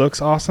 obviously it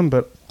looks awesome,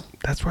 but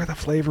that's where the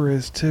flavor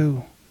is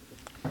too.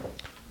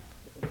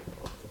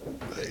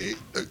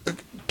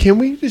 Can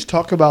we just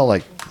talk about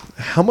like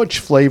how much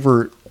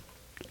flavor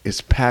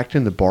is packed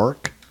in the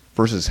bark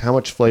versus how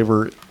much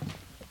flavor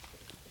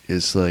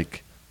is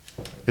like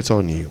it's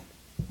on you?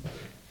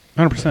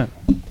 100%.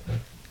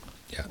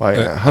 Yeah. Like,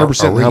 Are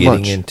 100% we how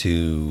getting much?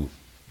 into?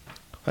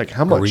 Like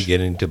how Are much? we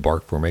getting into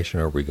bark formation,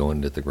 or are we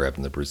going to the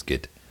grabbing the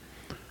brisket?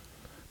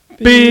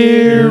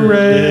 Beer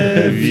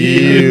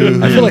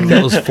review. I feel like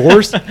that was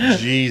forced.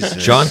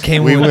 Jesus. John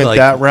came We with, went like-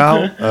 that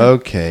route?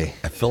 Okay.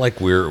 I feel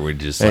like we're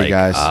just Hey, like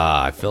guys.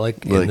 I feel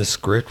like Look, in the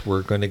script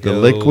we're going to The go.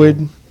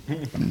 liquid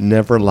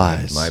never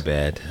lies. My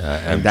bad.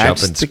 I'm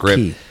That's jumping the script.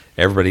 key.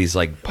 Everybody's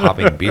like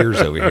popping beers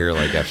over here.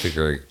 Like I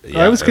figure.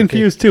 Yeah, I was okay.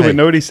 confused too, Hey. but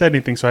nobody said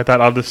anything, so I thought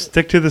I'll just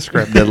stick to the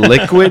script. The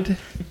liquid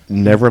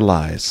never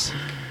lies.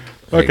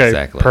 Okay,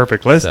 Exactly.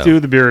 perfect. Let's So, do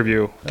the beer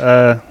review.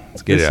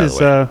 Let's get this it out is of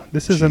the way.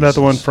 this is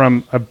another one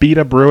from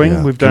Abita Brewing.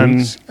 Yeah. We've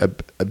done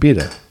a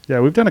beta.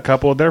 we've done a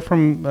couple. They're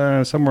from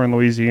somewhere in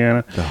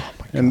Louisiana, Oh my god.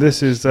 and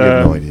this is You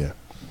have no idea.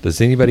 Does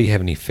anybody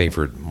have any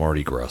favorite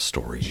Mardi Gras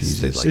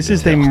stories? they'd like this to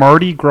is the tell?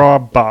 Mardi Gras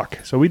Bock.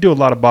 So we do a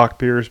lot of Bock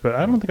beers, but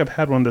I don't think I've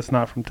had one that's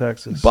not from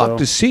Texas. Buck so.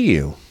 to see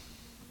you.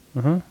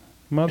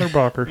 Mother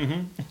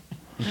Bocker.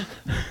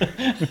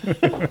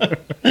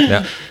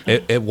 Now,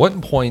 at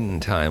what point in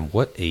time,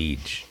 what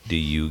age do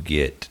you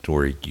get to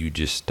where you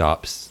just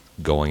stop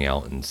going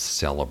out and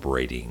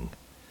celebrating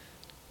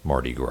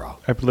Mardi Gras?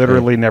 I've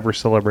literally never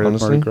celebrated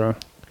Honestly? Mardi Gras.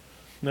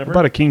 Never. I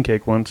bought a king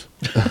cake once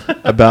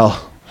About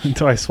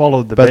until I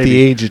swallowed the about baby.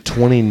 the age of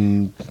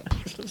 20.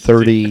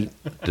 30.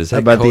 Does that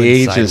about the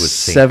age coincide of with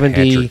St.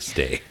 70. Patrick's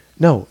Day?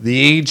 No, the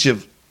age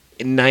of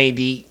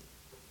 90.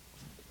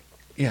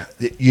 Yeah,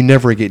 you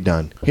never get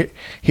done.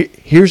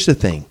 Here's the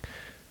thing.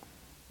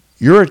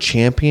 You're a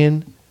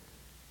champion,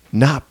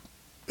 not.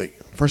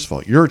 First of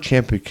all, you're a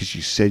champion because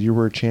you said you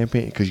were a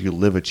champion, because you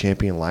live a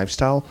champion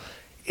lifestyle.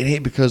 It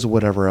ain't because of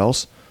whatever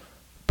else.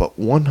 But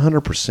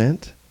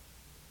 100%,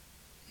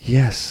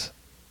 yes,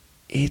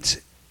 it's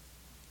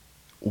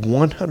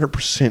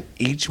 100%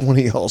 each one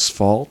of y'all's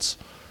faults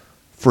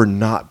for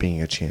not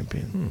being a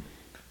champion.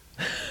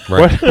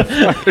 Right. I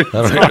don't know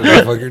what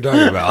the fuck you're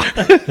talking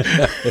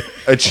about.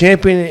 A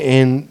champion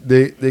in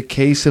the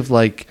case of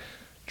like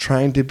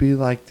trying to be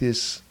like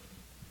this.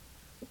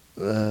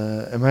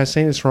 Am I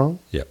saying this wrong?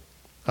 Yep.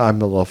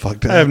 I'm a little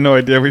fucked up. I have no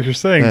idea what you're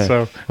saying. Yeah.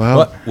 So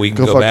Well, But we can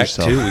go fuck back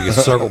yourself. to, we can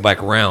circle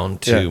back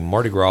around to Yeah.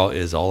 Mardi Gras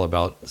is all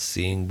about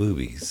seeing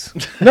boobies.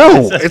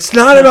 No, it's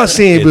not about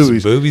seeing It's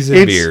boobies. boobies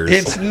and beers.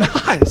 It's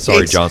not. Sorry,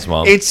 It's- John's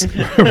mom. It's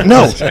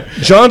no,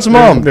 John's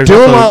mom. there's Do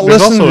also, not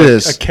there's listen to also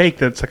this. a cake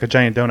that's like a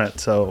giant donut.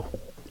 So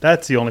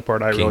that's the only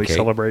part I King really cake?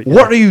 celebrate.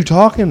 What are you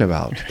talking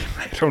about?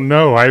 I don't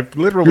know. I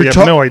literally You're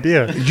have no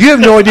idea. You have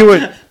no idea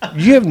what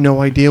you have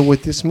no idea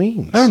what this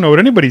means. I don't know what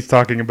anybody's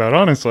talking about,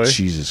 honestly.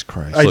 Jesus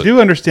Christ. I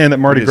do understand that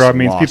Mardi We Gras just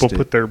means lost people it.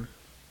 put their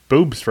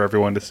boobs for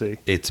everyone to see.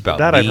 It's about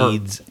That I've heard.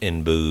 beads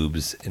and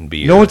boobs and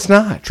beer. No, it's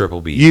not.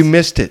 Triple B's. You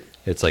missed it.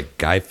 It's like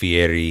Guy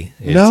Fieri.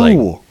 It's No. like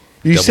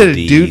You double said a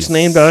Ds. dude's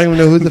name, but I don't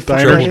even know who the fuck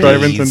Diners, it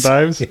drive-ins, is.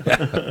 and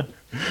dives.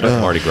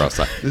 Mardi Gras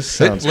style. This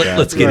sounds bad.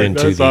 Let's get Right,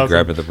 into that's the awesome.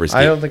 grabbing the brisket.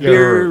 I don't think I've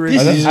Beer ever.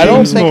 is I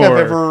don't think I've more.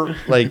 ever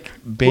like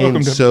been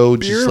Welcome to so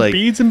beer, just like.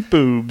 beads and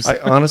boobs. I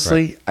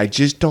honestly, I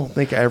just don't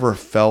think I ever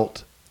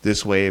felt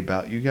this way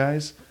about you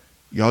guys.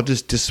 Y'all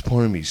just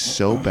disappointed me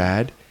so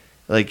bad.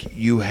 Like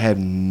you have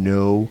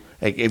no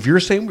like. If you're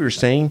saying what you're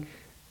saying,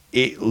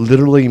 it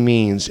literally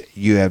means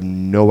you have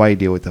no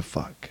idea what the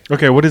fuck.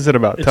 Okay, what is it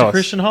about? It's Tell a us.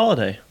 Christian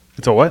holiday.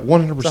 It's a what?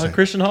 100%. It's a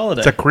Christian holiday.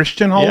 It's a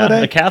Christian Yeah,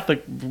 holiday? a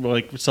Catholic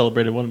like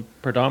celebrated one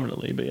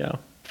predominantly, but yeah.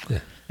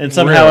 And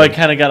somehow Really? it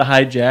kind of got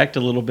hijacked a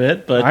little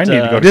bit, but I need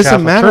to go It to doesn't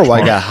Catholic matter church why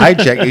it more. got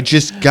hijacked. It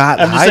just got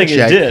I'm just saying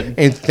hijacked, it did.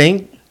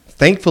 and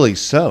thankfully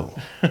so,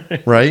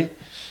 right?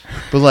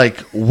 But like,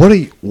 what are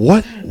you?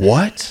 What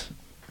is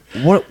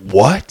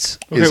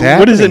Okay, happening?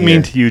 what does it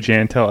mean here? to you,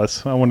 Jan? Tell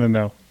us. I want to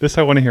know. This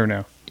I want to hear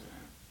now.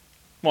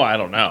 well, I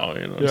don't know.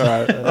 You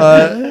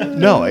know.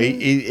 No,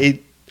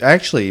 it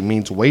actually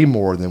means way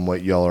more than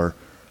what y'all are.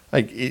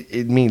 Like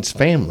it means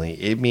family.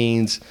 It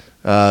means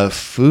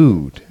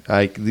food.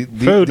 Like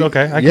Food,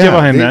 okay. I can get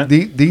behind that.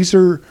 These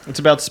are. It's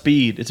about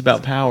speed. It's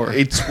about power.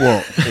 It's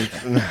well.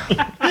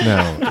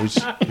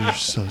 You're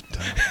so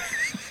dumb.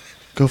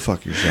 Go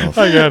fuck yourself.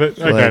 I got it.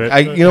 I got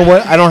it. You know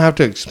what? I don't have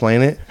to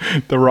explain it.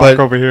 The Rock But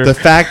over here. the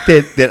fact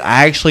that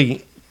I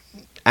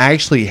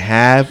actually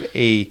have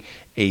a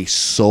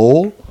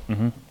soul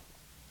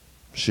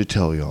should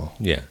tell y'all.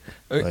 Yeah.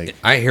 Like-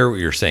 I hear what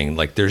you're saying.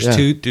 Like there's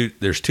Yeah.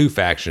 there's two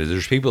factions.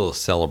 There's people that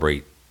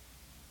celebrate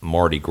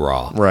Mardi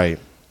Gras Right.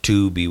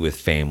 to be with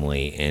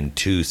family and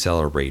to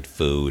celebrate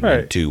food Right.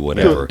 and to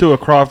whatever. Do a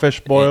crawfish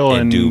boil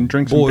and, do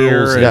drink some boils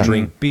beer. and Yeah.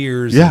 drink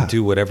beers Yeah. and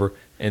do whatever.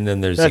 And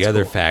then there's That's the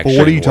other cool. faction. But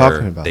what are you where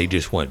talking about? They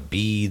just want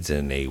beads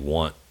and they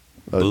want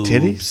Oh, boobs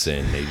titties?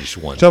 and they just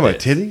want Talking about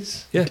this.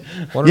 titties? Yeah,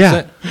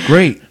 100%. Yeah.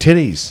 Great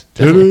titties.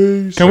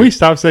 Titties. Can we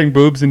stop saying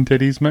boobs and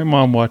titties? My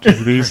mom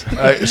watches these.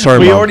 Sorry,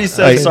 We Mom. already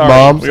said sorry.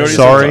 Mom, We already said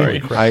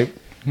sorry. sorry.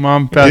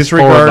 Mom, fast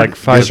Disregard- forward like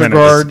 5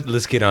 disregard- minutes.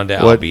 Let's get on to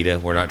What?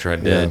 Albedo. We're not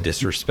trying to Yeah.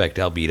 disrespect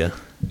Albedo.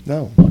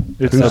 No.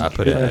 It's I a,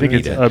 put it I think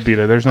it's Abita.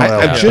 Abita. There's no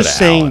L. I'm put just it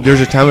saying out. there's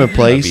a time and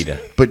place. Abita.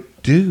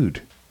 But, dude,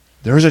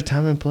 there's a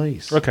time and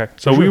place. Okay,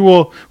 so we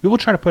will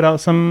try to put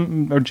out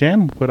some, or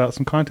Jan will put out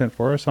some content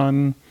for us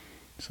on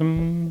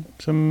some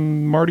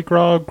Mardi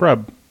Gras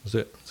grub. Is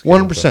it?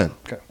 100%.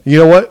 Okay. You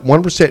know what?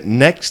 1%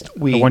 next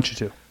week. I want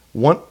you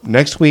to.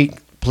 Next week,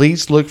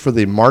 please look for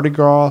the Mardi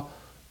Gras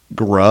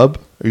grub.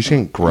 Are you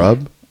saying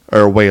grub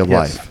or way of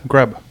Yes, life?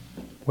 grub,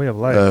 way of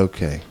life.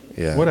 Okay.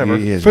 Yeah. Whatever.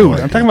 he has Food. no I'm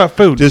idea. talking about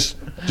food.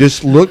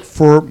 Just look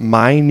for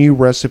my new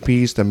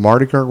recipes, the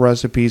Mardi Gras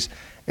recipes,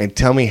 and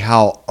tell me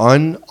how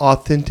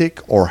unauthentic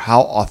or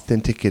how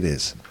authentic it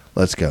is.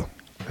 Let's go.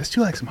 Let's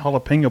do like some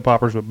jalapeno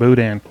poppers with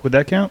boudin. Would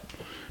that count?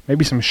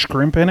 Maybe some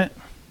shrimp in it.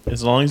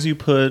 As long as you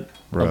put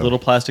Bro. a little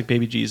plastic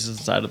baby Jesus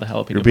inside of the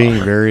jalapeno. You're being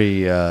popper.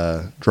 very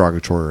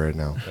derogatory right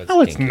now.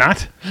 No, it's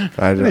not.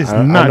 I It is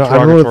don't not know what to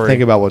derogatory.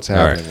 think about what's All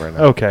right. happening right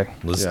now. Okay.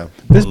 Let's, Yeah.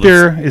 This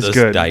beer is let's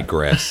good.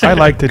 digress. I and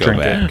like to go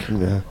drink back. it.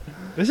 Yeah.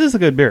 This is a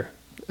good beer.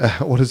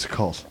 What is it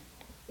called?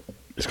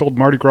 It's called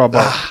Mardi Gras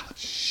Bar.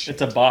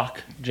 It's a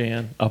Bach,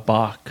 Jan. A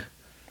Bach.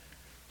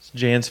 It's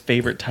Jan's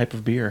favorite type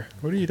of beer.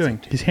 What are you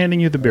doing? He's handing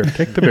you the beer.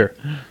 Take the beer.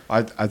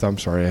 I'm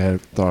sorry.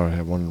 Thought I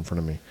had one in front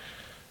of me.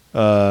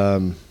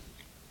 All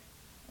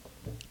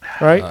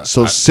right.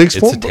 So It's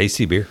a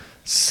tasty beer.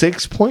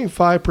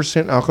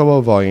 6.5%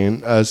 alcohol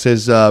volume.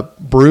 Says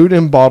brewed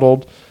and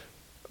bottled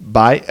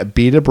by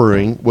Abita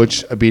Brewing,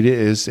 which Abita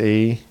is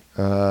a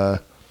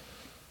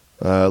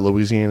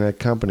Louisiana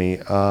company.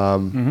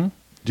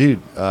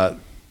 Dude,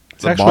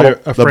 actually a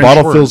the French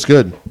bottle word. feels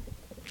good.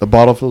 The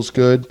bottle feels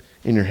good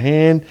in your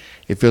hand.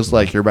 It feels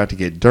like you're about to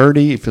get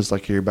dirty. It feels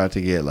like you're about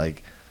to get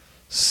like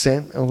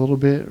scent a little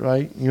bit,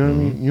 right? You know what I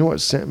mean? You know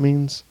what scent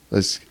means?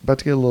 It's about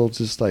to get a little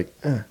just like,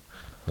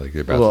 Like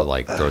they're about Little- to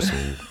like throw some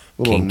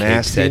a little king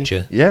cakes nasty. at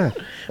you. Yeah.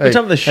 Are you talking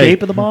about the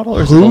shape of the bottle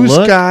or is it the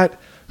look?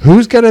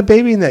 Who's got a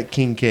baby in that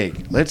king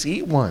cake? Let's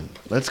eat one.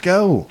 Let's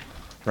go.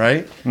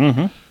 Right?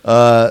 Mm-hmm.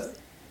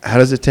 How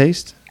does it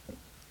taste?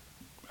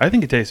 I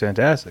think it tastes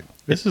fantastic.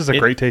 This is a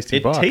great tasting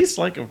It Bock. tastes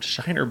like a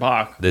Shiner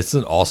Bock. This is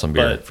an awesome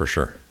beer But- for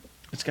sure.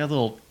 It's got a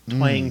little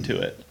twang to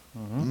it.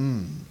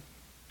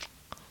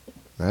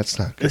 That's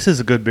not good. This is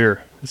a good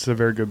beer. This is a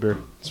very good beer.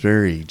 It's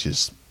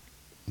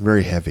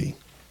very heavy.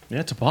 Yeah,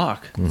 it's a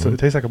Bock. So it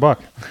tastes like a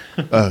Bock.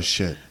 Oh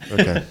shit.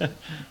 Okay.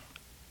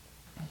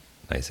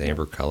 Nice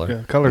amber color.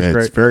 Yeah, color's Yeah,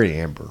 great. it's very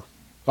amber.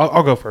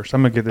 I'll go first.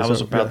 I'm gonna get this. I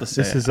was over. about Yeah, to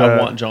say, this is, I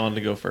want John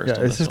to go first. Yeah,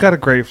 on this has one. got a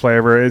great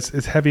flavor.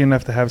 It's heavy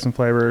enough to have some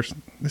flavors.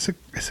 It's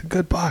a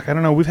good Bock. I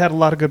don't know. We've had a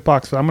lot of good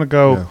Bocks, so I'm gonna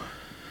go. Yeah.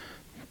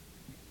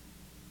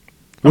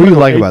 What do you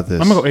like about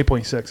this? I'm gonna go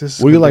 8.6. This is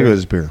What do you good like beer. about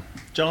this beer?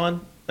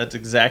 John, that's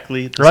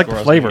exactly the I like score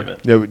the I was gonna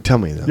flavor. give it. Yeah, tell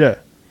me though. Yeah.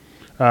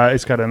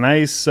 It's got a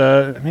nice.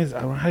 I mean,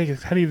 how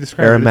do you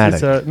describe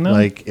Aromatic. it? It's, no,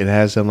 Like it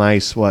has a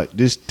nice what?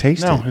 Just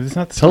taste no, it. it's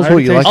not. Tell us I what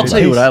you taste like it. I'll about tell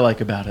you it. what I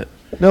like about it.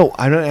 No,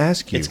 I don't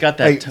ask you. It's got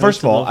that First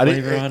of all, toasted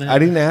little flavor on it. I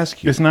didn't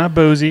ask you. It's not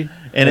boozy.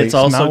 And it's Hey,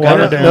 also not got a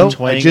watered down. little No,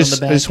 twang I on just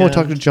the I back just want to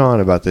talk end. to John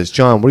about this.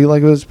 John, what do you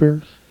like about this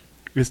beer?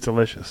 It's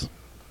delicious.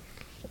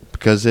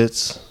 Because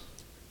it's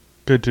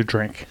Good to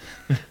drink.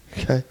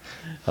 okay.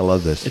 I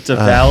love this. It's a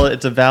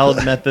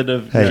valid method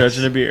of Hey.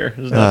 judging a beer.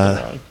 There's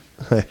nothing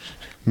wrong.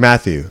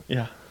 Matthew.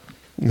 Yeah.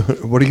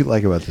 What do you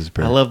like about this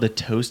beer? I love the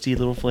toasty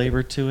little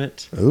flavor to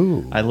it.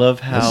 Ooh. I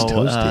love how That's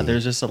toasty.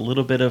 there's just a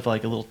little bit of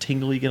like a little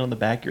tingle you get on the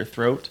back of your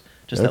throat.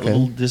 Just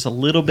Okay. just a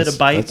little bit That's- of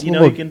bite, that's a you know,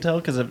 little- you can tell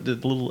because of the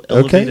little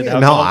Okay. elevated No,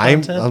 alcohol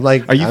I'm content.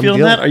 like. Are you I'm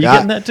feeling that? Are you yeah.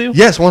 getting that too?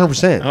 Yes,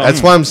 100%. Oh.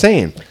 That's what I'm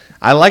saying.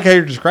 I like how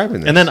you're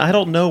describing this. And then I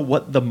don't know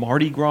what the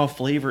Mardi Gras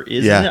flavor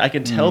is Yeah. in it. I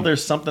can tell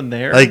there's something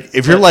there. like,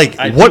 if you're but like,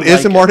 I do what is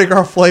like the it. Mardi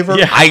Gras flavor?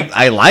 Yeah.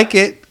 I like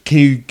it. Can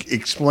you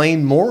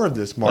explain more of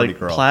this Mardi Like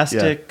Gras?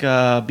 plastic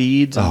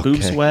beads and boob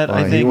Okay. sweat, All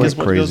I right, think he is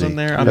went what goes crazy. in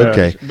there.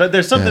 Okay. But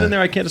there's something Yeah. in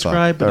there I can't Fuck.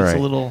 describe, but All it's a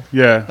right. little.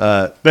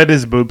 Yeah, that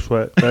is boob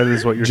sweat. That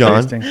is what you're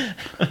John? tasting.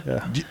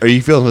 Yeah. Are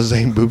you feeling the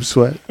same boob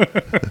sweat?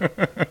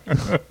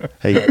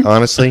 Hey,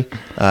 honestly,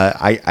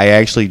 I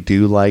actually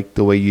do like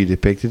the way you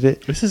depicted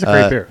it. This is a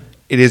great beer.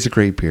 It is a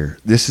great beer.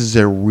 This is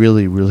a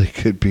really, really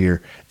good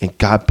beer, and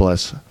God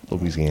bless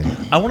Louisiana.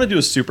 I want to do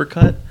a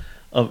supercut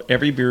of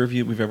every beer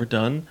review we've ever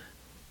done,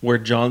 where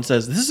John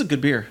says, "This is a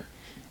good beer.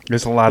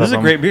 There's a lot This of is a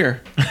them. great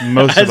beer."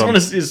 Most I of just want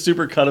to them. see a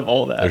supercut of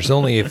all that. There's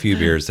only a few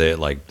beers that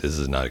like this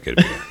is not a good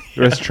beer.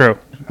 That's true.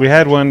 We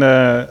had one in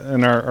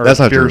our That's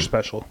not beer true.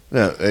 special.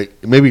 No,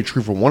 it may be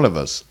true for one of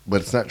us,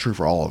 but it's not true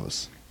for all of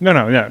us. No.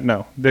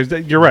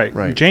 You're right.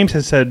 Right. James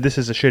has said this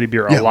is a shitty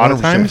beer Yeah, a lot of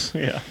 100%. times.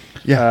 yeah.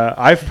 Yeah.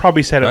 I've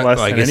probably said it less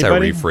I than guess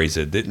anybody. I rephrase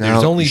it. There's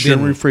Now, only you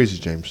shouldn't been rephrase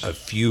it, James. a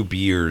few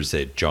beers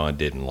that John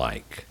didn't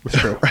like. It's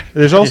true.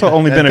 There's also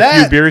only been a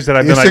few beers that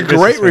I've been like, It's a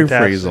great this is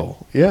fantastic.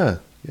 rephrasal. Yeah,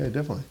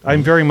 definitely.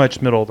 I'm very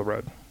much middle of the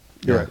road.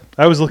 You're Yeah. right.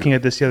 I was looking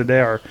at this the other day,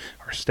 our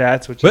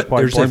stats, which is But why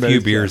there's a Born few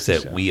Bears- beers yeah.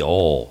 that we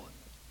all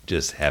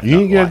just have You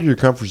need not to get out of liked. your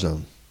comfort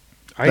zone.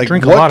 I Like,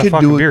 drink a what lot of could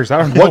fucking do it- beers. I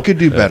don't know. What could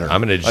do better?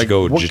 I'm gonna just Like,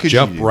 go what just could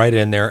jump you do? right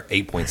in there.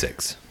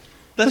 8.6.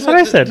 That's what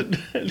I said.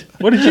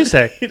 What did you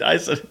say? I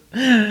said,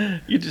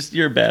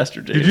 you're a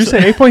bastard, James. Did you say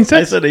 8.6?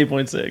 I said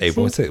 8.6.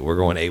 8.6. We're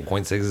going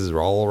 8.6s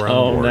all around the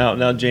Oh, board.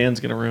 now Jan's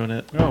going to ruin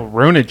it. Oh,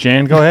 ruin it,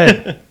 Jan. Go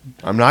ahead.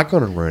 I'm not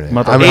going to ruin it.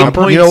 Mother- I'm, you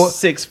know what?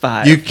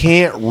 8.65. You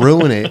can't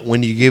ruin it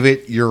when you give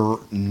it your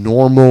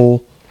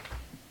normal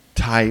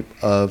type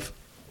of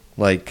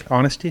like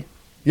Honesty.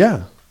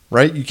 yeah,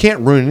 right? You can't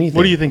ruin anything.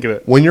 What do you think of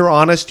it? When you're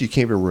honest, you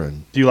can't be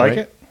ruined. Do you like right?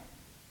 it?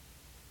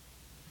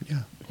 Yeah.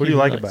 What do you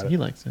like about He it?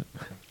 likes it.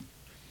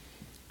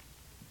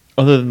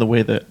 Other than the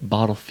way the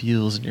bottle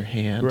feels in your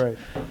hand. Right.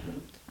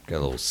 Got a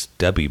little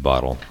stubby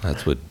bottle.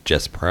 That's what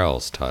Jess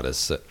Prowse taught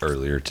us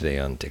earlier today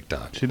on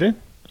TikTok. She did?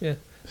 Yeah.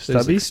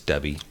 Stubby?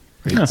 Stubby.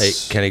 Huh. Hey,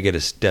 can I get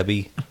a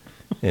stubby?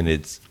 And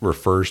it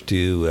refers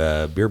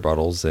to beer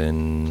bottles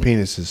and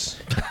Penises.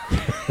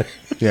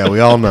 Yeah, we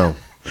all know.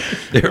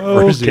 it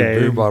refers to Okay.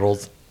 beer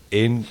bottles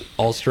in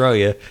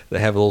Australia that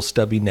have a little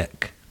stubby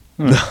neck.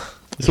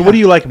 So what do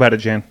you like about it,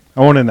 Jan? I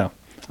want to know.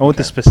 I want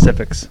the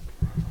specifics.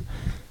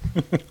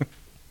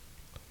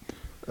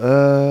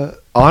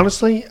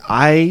 Honestly,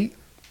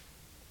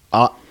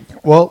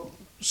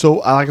 so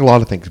I like a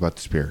lot of things about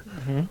this beer.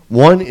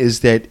 One is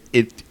that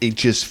it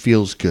just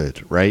feels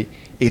good, right?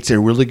 It's a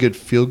really good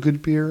feel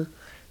good beer,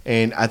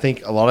 and I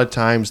think a lot of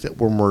times that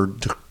when we're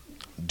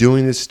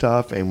doing this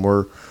stuff and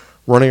we're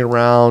running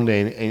around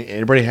and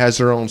everybody has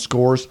their own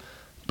scores,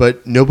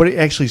 but nobody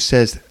actually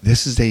says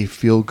this is a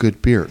feel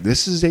good beer.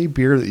 This is a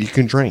beer that you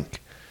can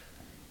drink.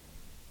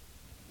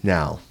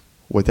 Now,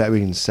 with that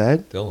being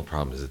said, The only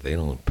problem is that they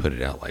only put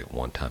it out like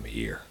one time a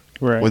year.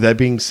 Right. with that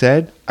being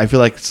said, I feel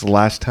like it's the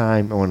last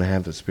time I want to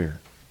have this beer.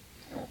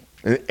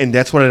 And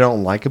that's what I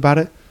don't like about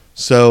it.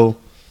 So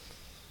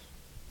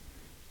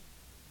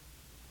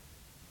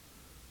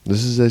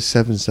this is a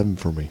 7-7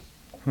 for me.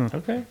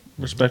 Okay,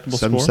 respectable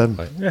 7-7.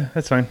 score. Yeah,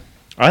 that's fine.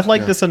 I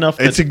like this enough.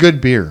 That It's a good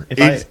beer. I'm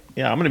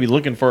going to be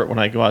looking for it when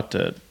I go out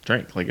to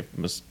drink. Like,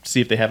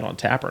 see if they have it on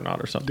tap or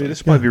not, or something. Dude,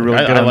 this might be really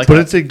I- good. I on like But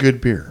that. it's a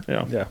good beer.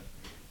 Yeah. Yeah.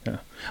 Yeah.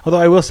 Although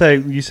I will say,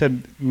 you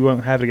said we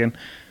won't have it again.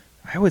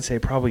 I would say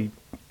probably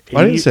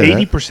I didn't say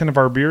that. 80% of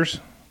our beers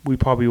we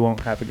probably won't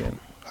have again.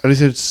 I just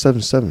said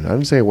it's 7-7. I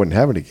didn't say I wouldn't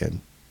have it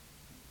again.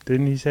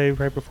 Didn't he say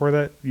right before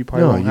that you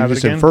probably No, won't you have it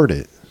just again? inferred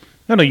it.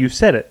 No, you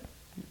said it.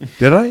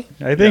 Did I?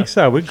 I think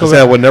so. We can go I said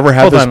I back. would never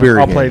have Hold this on, beer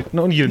I'll again. play.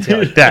 No, you didn't say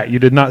it like that. You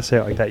did not say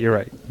it like that. You're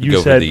right. You Go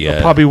for said the,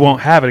 I probably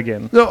won't have it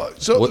again. No.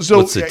 So What's the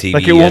TV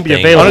like it won't be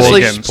thing? available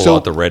Honestly, again. Pull so-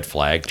 out the red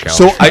flag.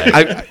 So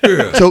Challenge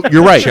flag. so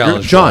you're right,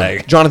 Challenge John,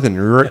 flag. Jonathan.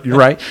 You're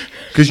right.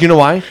 Because you know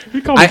why?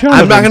 You called me I'm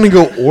not Jonathan. going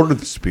to go order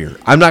this beer.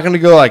 I'm not going to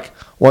go like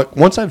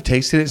once I've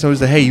tasted it.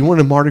 Somebody's like, "Hey, you want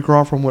a Mardi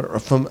Gras from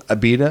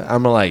Abita?"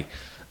 I'm like,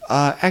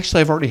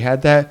 "Actually, I've already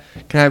had that.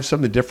 Can I have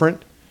something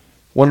different?"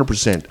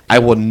 100%. I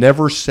will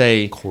never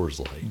say Coors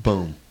Light.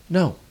 boom.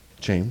 No,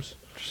 James.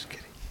 Just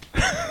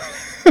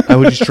kidding. I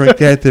would just drink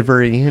that at the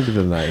very end of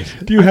the night.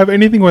 Do you have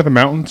anything where the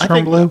mountains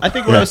turn blue? I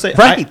think what I was saying.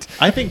 Right.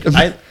 I think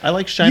I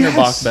like Shiner Yes.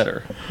 Bock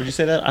better. Would you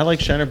say that? I like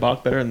Shiner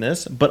Bock better than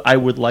this, but I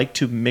would like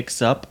to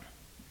mix up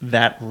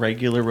that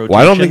regular rotation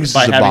Well, I don't think this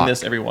by is a having Bock.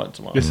 this every once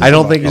in a while. This is I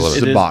don't think I this love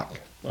is it. a It Bach.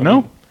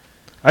 No,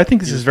 I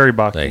think this is very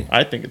Bach. Hey,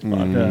 I think it's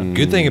Bock.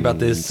 good thing about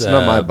this It's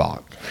not my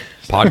Bach.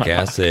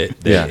 podcast that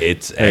Yeah.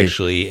 it's Hey,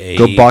 actually a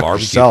go Bach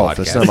barbecue yourself. podcast.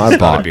 It's not my a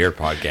Bach. beer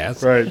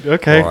podcast. Right.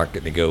 Okay. We're not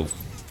going to go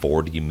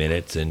 40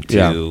 minutes into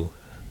Yeah.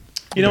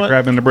 You know what?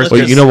 Crab and the brisket.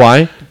 Well, you know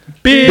why?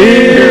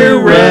 Beer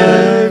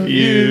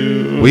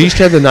review. We used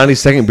to have the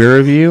 90-second beer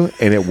review,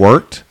 and it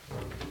worked.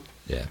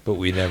 Yeah, but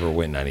we never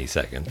went 90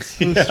 seconds.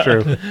 It's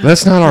true.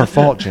 That's not our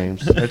fault,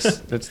 James.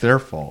 That's their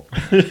fault.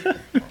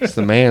 It's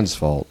the man's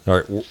fault. All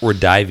right, we're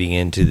diving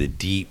into the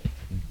deep,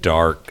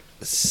 dark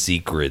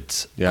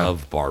secrets Yeah.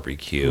 of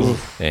barbecue,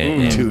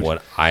 and Dude,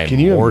 what I'm can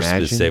you more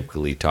imagine?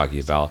 specifically talking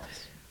about,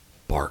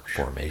 bark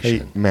Hey,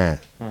 formation.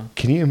 Matt,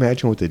 can you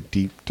imagine what the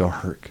deep,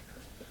 dark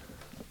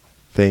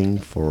thing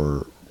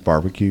for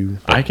barbecue?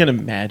 I can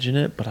imagine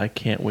it, but I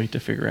can't wait to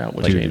figure out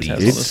what Like James deep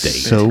has on It's this.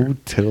 state. so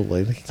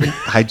titillating.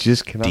 I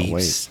just cannot Deep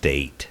wait.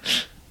 state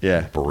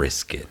Yeah.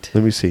 brisket.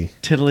 Let me see.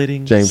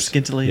 Titillating, James.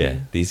 scintillating. Yeah,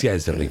 these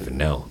guys don't even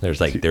know. There's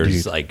Dude,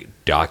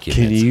 documents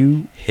can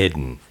you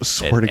hidden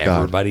swear at to God.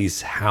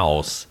 everybody's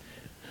house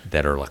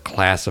that are like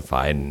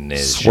classified and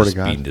is Swear to just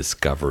God. being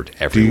discovered Do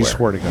everywhere. you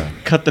swear to God?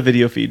 Cut the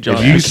video feed, John.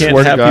 If you can't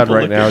swear to have God people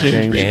right look now, at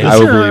James, And- I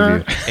will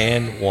believe you.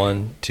 And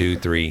 1, 2,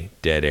 3,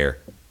 dead air.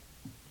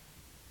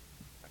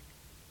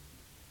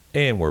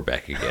 And we're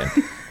back again.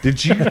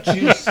 Did you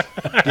just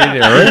get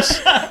Eris?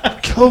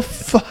 Go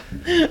fuck.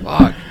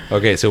 Fuck.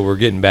 Okay, so we're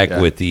getting back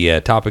with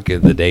the topic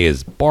of the day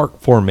is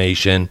bark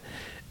formation,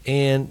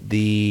 and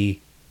the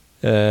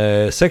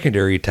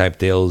secondary type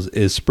deals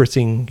is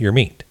spritzing your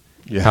meat.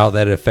 Yeah. How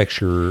that affects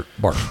your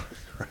bark.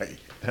 Right.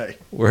 Hey.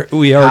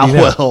 We already How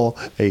know. well?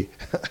 Hey,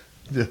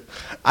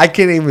 I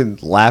can't even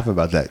laugh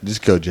about that.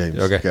 Just go, James.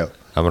 Okay, Go.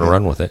 I'm gonna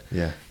run with it.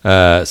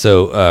 Yeah.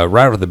 So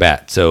right off the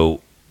bat,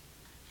 so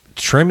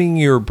trimming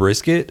your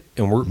brisket,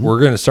 and we're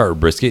gonna start with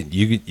brisket.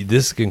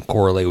 This can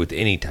correlate with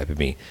any type of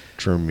meat.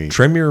 Trim meat.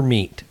 Trim your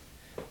meat.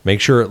 Make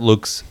sure it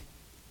looks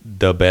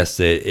the best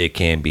that it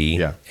can be.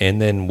 Yeah.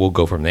 And then we'll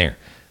go from there.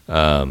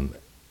 And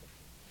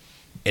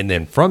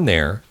then from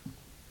there,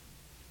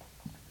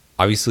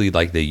 obviously,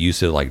 like the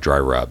use of like dry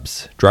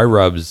rubs. Dry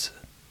rubs,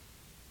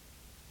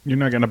 You're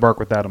not going to bark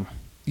without them.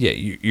 yeah,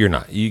 you're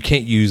not. You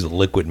can't use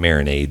liquid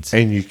marinades,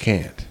 And you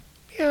can't.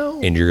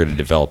 and you're going to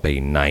develop a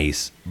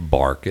nice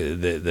bark.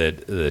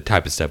 The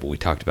type of stuff that we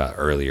talked about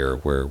earlier,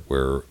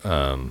 where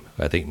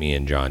I think me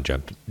and John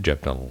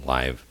jumped on a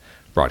live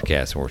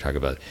broadcast, and we're talking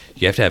about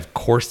you have to have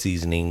coarse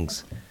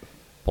seasonings,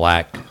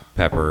 black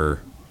pepper.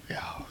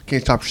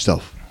 Can't stop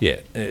yourself. Yeah,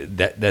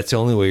 that's the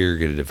only way you're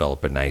going to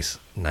develop a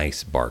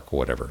nice bark,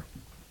 whatever.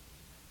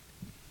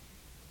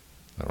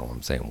 I don't know.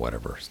 I'm saying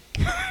whatever.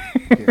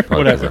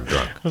 Probably 'cause I'm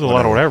drunk. There's a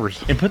lot of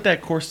whatevers. And put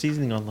that coarse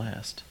seasoning on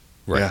last.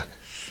 Right. Yeah.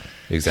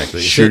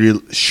 Exactly. Sure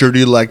do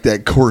you like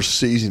that coarse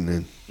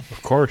seasoning?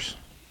 Of course.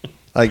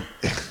 Like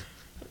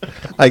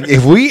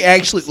if we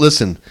actually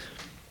listen,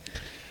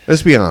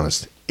 let's be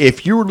honest.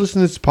 If you were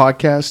listening to this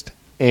podcast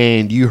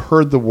and you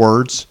heard the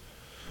words,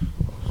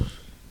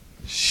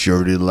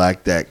 sure do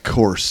like that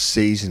coarse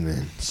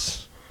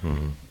seasonings,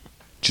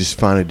 just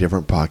find a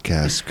different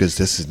podcast because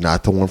this is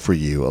not the one for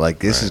you. Like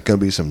this is going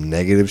to be some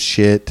negative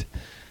shit.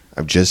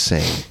 I'm just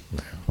saying.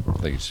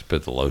 Like you just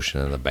put the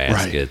lotion in the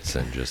baskets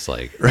and just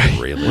like Right,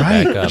 reel it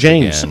right. back up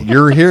James, again.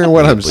 you're hearing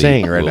what We'll I'm be-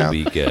 saying right we'll now.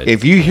 be good.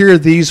 If you hear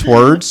these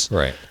words,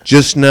 Right.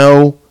 just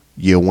know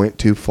you went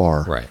too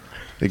far. Right.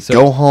 Like, So-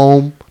 go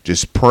home,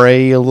 just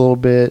pray a little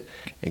bit,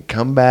 and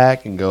come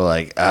back and go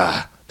like,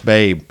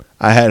 babe,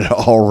 I had it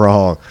all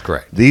wrong.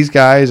 Correct. These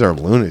guys are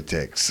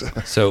lunatics.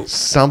 So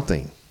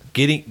Something.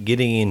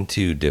 getting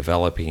into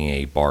developing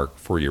a bark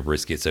for your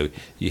brisket. So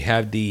you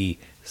have the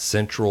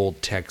Central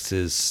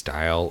Texas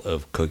style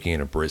of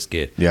cooking a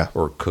brisket, Yeah.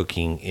 or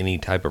cooking any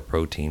type of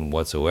protein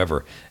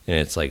whatsoever, and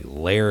it's like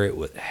layer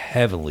it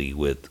heavily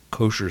with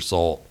kosher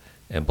salt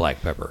and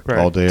black pepper. Right.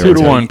 All day, 2 every to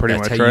day. 1, pretty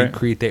That's much, how you right?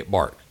 create that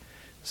bark.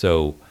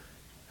 So,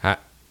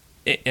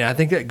 and I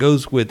think that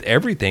goes with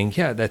everything.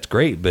 Yeah, that's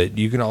great, but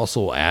you can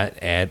also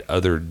add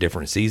other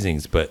different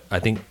seasonings. But I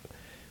think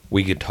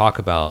we could talk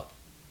about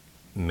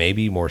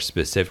maybe more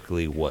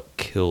specifically what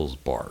kills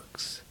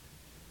barks.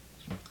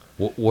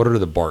 What are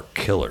the bark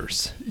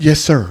killers? Yes,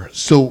 sir.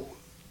 So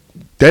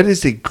that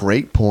is a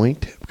great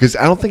point because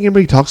I don't think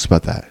anybody talks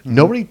about that. Mm-hmm.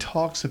 Nobody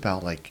talks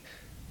about like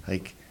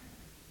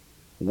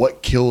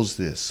what kills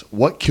this,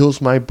 what kills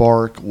my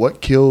bark,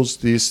 what kills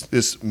this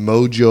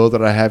mojo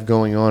that I have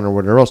going on, or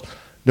whatever else.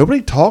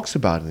 Nobody talks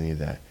about any of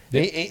that.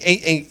 Yeah.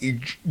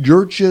 And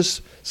you're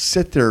just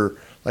sit there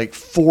like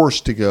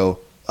forced to go,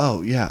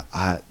 oh yeah,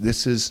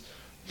 this is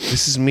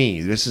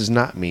me. This is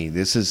not me.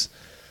 This is.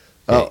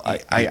 Oh,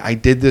 I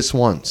did this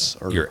once.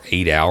 Or, You're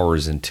 8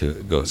 hours into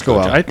it. Let's go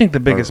out. I think the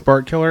biggest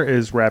bark killer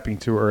is wrapping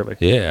too early.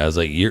 Yeah, I was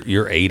like,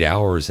 you're 8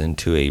 hours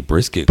into a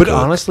brisket. But cook,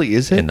 honestly,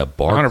 is it? And the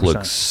bark 100%.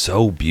 looks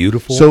so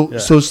beautiful. So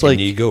it's like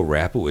and you go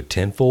wrap it with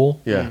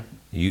tinfoil. Yeah.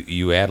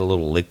 You add a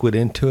little liquid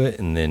into it,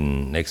 and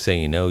then next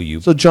thing you know, you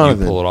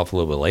Jonathan- pull it off a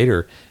little bit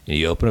later, and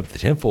you open up the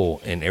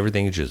tinfoil, and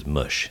everything is just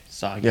mush.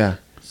 Soggy. yeah,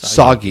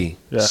 soggy,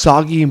 Yeah.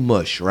 soggy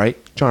mush, right,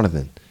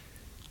 Jonathan?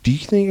 Do you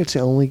think it's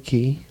the only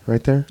key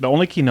right there? The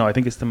only key, no, I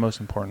think it's the most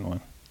important one.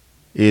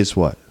 Is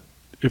what?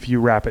 If you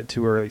wrap it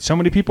too early. So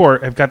many people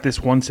have got this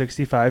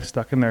 165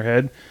 stuck in their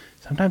head.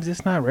 Sometimes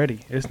it's not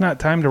ready. It's not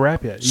time to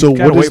wrap yet. So You've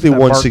gotta what is wait for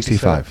the that bark to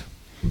set. 165?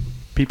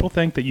 People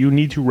think that you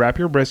need to wrap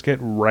your brisket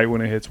right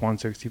when it hits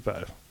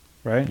 165,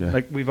 right? Yeah.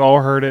 Like we've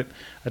all heard it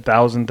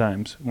 1,000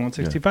 times.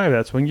 165,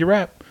 that's when you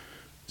wrap.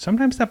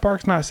 Sometimes that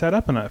bark's not set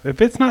up enough.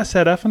 If it's not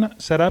set up,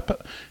 shaba.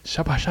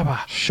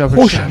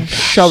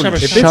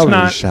 If it's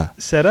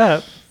not set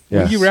up,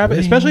 when Yes. you wrap it,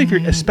 especially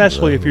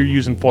if you're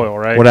using foil,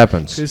 right? What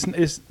happens?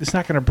 It's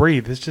not going to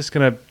breathe. It's just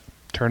going to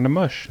turn to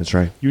mush. That's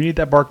right. You need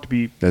that bark to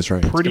be That's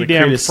right. pretty Gonna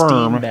damn create a steam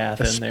firm, bath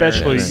in there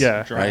especially and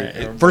yeah. dry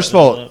it or First of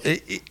bubble all,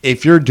 it up.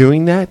 if you're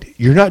doing that,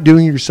 you're not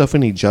doing yourself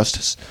any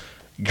justice.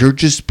 You're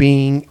just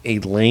being a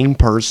lame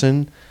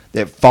person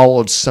that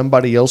followed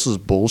somebody else's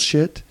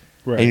bullshit,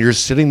 Right. and you're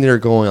sitting there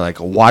going like,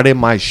 "Why did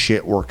my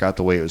shit work out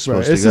the way it was Right.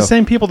 supposed It's to go?" the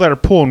same people that are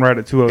pulling right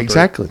at 203.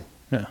 Exactly.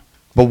 Yeah.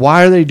 But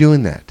why are they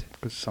doing that?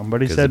 Because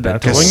somebody 'Cause said they've been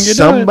that's told. when you do it.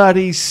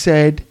 Somebody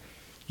said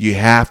you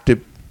have to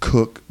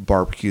cook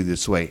barbecue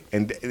this way,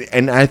 and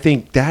I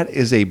think that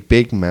is a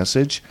big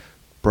message,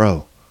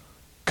 bro.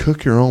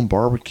 Cook your own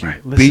barbecue.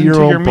 Right. Be Listen your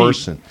to own your meat.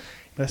 person.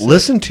 That's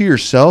Listen to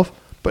yourself,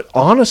 but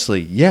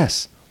honestly,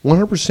 yes,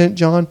 100%,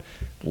 John.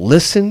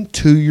 Listen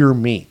to your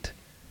meat,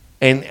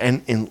 and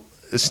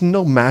it's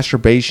no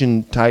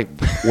masturbation type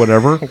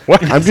whatever.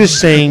 What? I'm just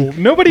saying.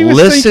 Nobody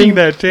was thinking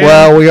that, Tim.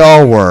 Well, we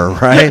all were,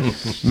 right?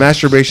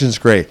 Masturbation's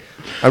great.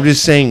 I'm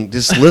just saying,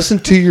 just listen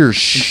to your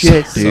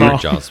shit, dude. Sorry,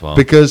 John's mom.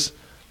 Because,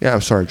 yeah,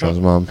 I'm sorry, John's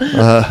mom.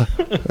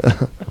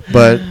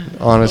 But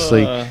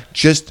honestly,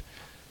 just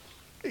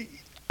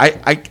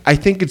I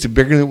think it's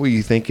bigger than what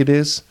you think it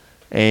is,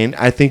 and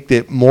I think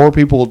that more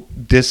people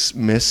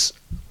dismiss.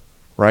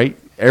 Right?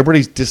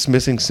 Everybody's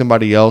dismissing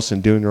somebody else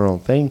and doing their own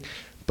thing,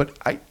 but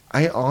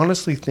I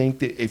honestly think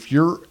that if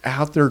you're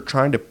out there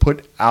trying to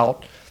put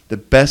out the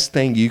best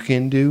thing you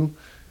can do,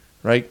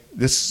 right?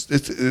 This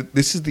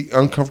is the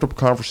uncomfortable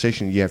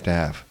conversation you have to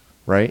have,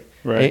 right?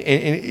 Right.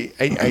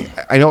 And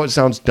I know it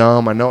sounds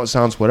dumb. I know it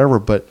sounds whatever,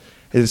 but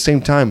at the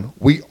same time,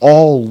 we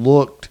all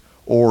looked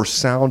or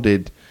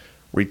sounded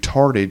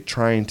retarded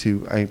trying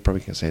to. I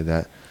probably can't say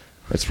that.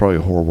 That's probably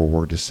a horrible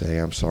word to say.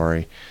 I'm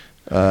sorry.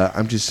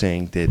 I'm just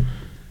saying that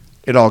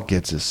it all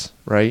gets us,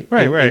 right?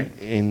 Right, And-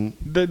 right. And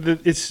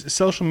It's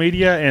social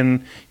media,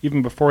 and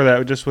even before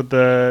that, just with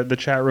the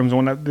chat rooms,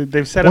 and whatnot,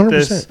 they've set up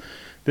 100%.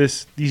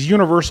 these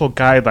universal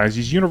guidelines,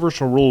 these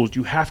universal rules.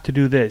 You have to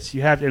do this.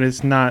 You have, and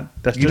it's not.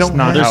 That's You just don't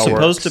not have They're how it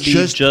supposed works. to be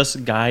Just-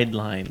 just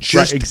guidelines.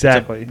 just- Right,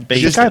 exactly.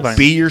 basic just guidelines.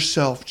 be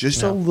yourself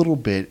just a little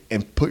bit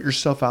and put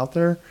yourself out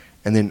there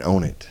and then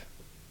own it.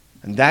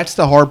 And that's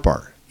the hard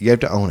part. You have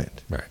to own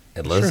it. Right.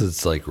 Unless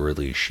it's like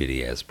really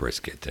shitty ass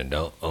brisket, then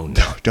don't own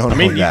that. Don't I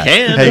mean, own you that.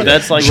 can, Hey, but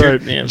that's like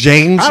right. your,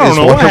 James I don't is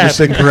know what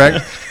 100%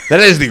 correct. That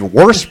is the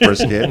worst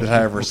brisket that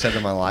I ever said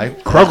in my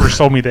life. Kroger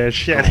sold me that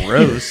shit.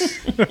 Gross.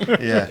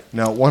 Yeah,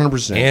 no,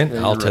 100%. And Yeah,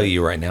 I'll you're tell right.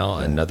 you right now,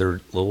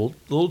 another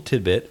little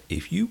tidbit.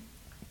 If you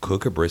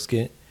cook a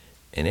brisket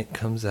and it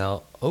comes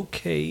out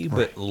okay,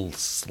 but a little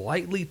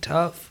slightly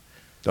tough,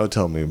 Don't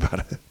tell me about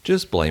it.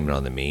 just blame it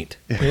on the meat.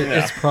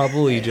 It's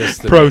probably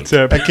just the Pro meat.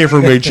 tip. That came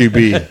from HEB.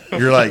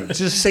 You're like,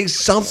 just say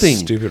something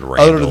Stupid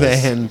other Randall's.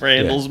 than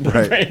Randall's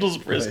right. Randall's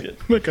brisket.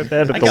 Look at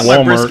that at I the got my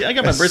Walmart. brisket. I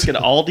got my brisket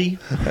at Aldi.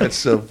 That's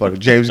so funny.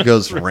 James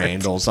goes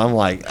Randall's. I'm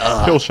like,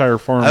 ugh. Hillshire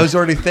Farm. I was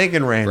already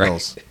thinking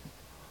Randall's.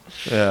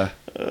 Yeah,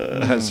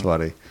 that's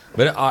funny.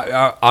 But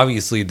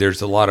obviously,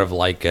 there's a lot of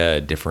like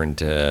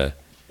different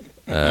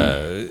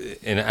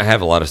and I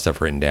have a lot of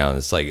stuff written down.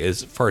 It's like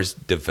as far as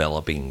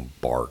developing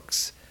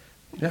barks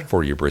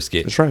for your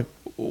brisket. That's right.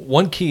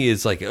 One key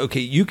is like, okay,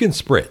 you can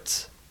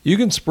spritz. You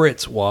can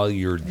spritz while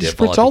you're You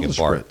developing spritz all a the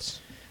bark. spritz.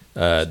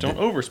 Just don't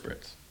over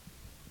spritz.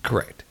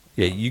 Correct.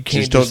 Yeah, you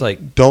can't Just just, don't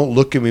like don't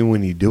look at me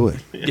when you do it.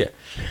 yeah,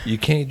 you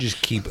can't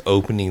just keep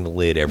opening the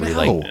lid every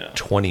No. like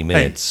 20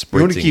 minutes. You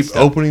want to spritzing keep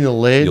stuff. opening the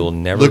lid, You'll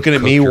never looking at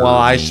cook me your while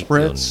I meat.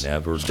 spritz. You'll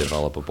never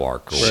develop a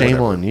bark. Or Shame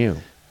whatever. on you.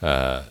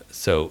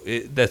 So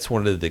that's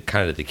one of the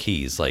kind of the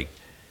keys. Like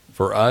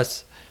for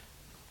us,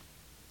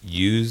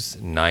 use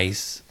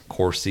nice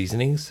coarse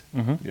seasonings.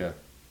 Yeah.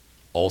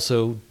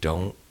 Also,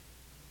 don't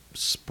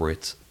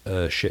spritz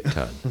a shit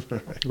ton.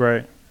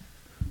 Right.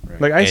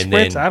 Like I And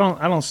spritz. then-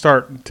 I don't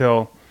start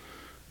until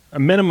a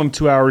minimum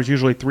 2 hours,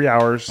 usually 3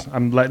 hours.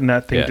 I'm letting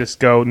that thing Yeah. just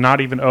go,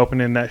 not even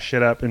opening that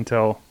shit up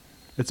until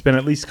it's been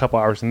at least a couple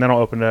hours, and then I'll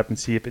open it up and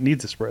see if it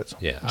needs a spritz.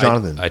 Yeah,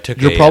 Jonathan, I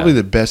took. you're a, probably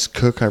the best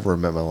cook I've ever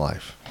met in my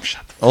life.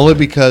 Only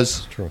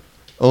because,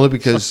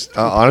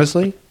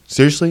 honestly,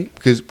 seriously,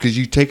 because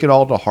you take it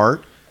all to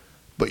heart,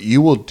 but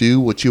you will do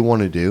what you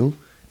want to do,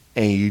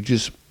 and you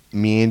just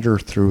meander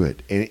through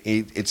it, and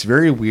it's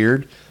very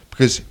weird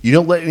because you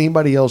don't let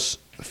anybody else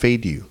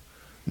fade you.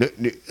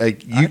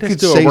 Like you I could just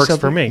do say what works something.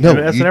 for me. No,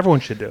 That's what everyone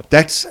should do.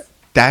 That's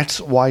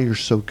why you're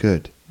so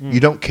good. You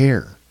don't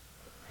care.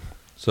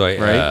 So I,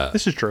 Right?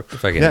 This is true.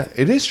 if I can Yeah,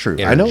 it is true.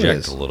 I know it interject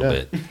is. a little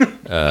Yeah.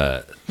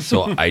 bit.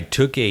 So I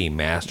took a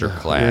master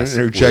class.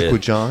 Interject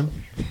with John.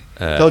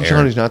 Tell John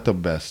Aaron. he's not the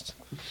best.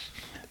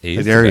 He's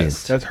I the dare you.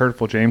 best. That's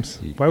hurtful, James.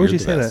 Why You're would you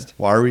the say best. that?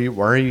 Why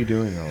are you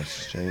doing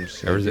this,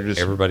 James? You're just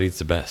Everybody's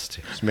the best.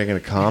 making a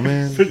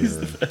comment.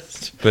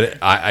 But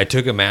I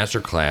took a master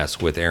class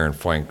with Aaron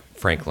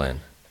Franklin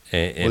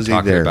and Was he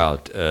talking there?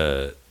 about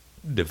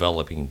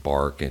developing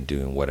bark and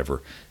doing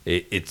whatever.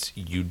 It's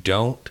you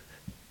don't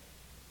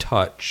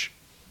touch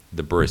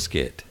the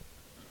brisket.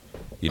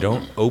 You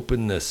don't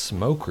open the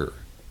smoker.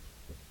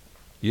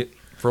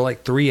 For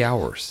like 3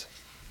 hours.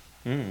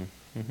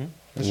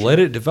 Let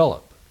it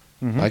develop.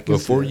 I can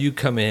Before see you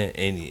come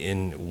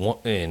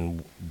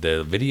in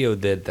the video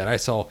that I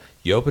saw,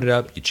 you open it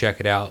up, you check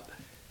it out.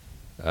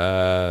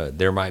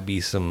 There might be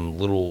some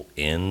little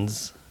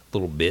ends,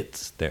 little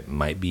bits that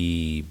might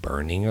be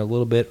burning a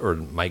little bit, or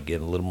might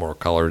get a little more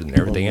color than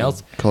everything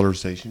else. it.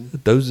 Colorization.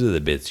 Those are the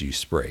bits you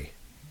spray.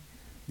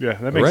 Yeah,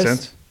 that The makes rest,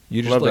 sense.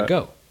 You just Love let that.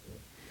 go.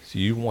 So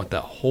you want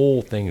that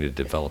whole thing to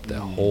develop, that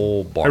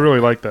whole bark. I really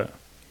like that.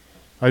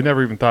 I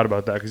never even thought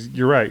about that because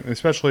you're right.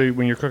 Especially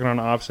when you're cooking on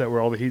an offset where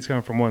all the heat's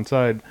coming from one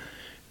side,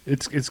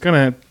 it's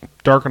going to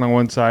darken on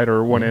one side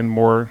or one end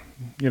more.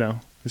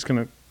 It's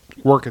going to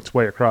work its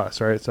way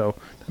across, right? So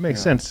that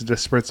makes sense to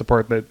just spritz the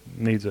part that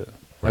needs it.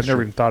 I've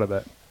never even thought of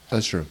that.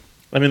 That's true.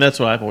 I mean, that's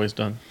what I've always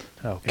done.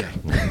 Okay,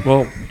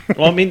 Well,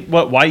 I mean,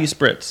 why you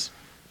spritz?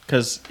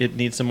 Because it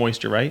needs some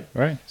moisture, right?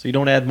 right. So you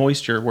don't add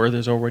moisture where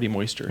there's already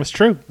moisture. That's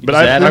true. But just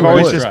add I've it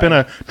always where just it's been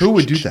a Who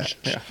would do that?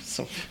 Yeah,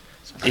 some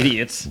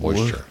idiots.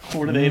 Moisture.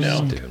 What do they know?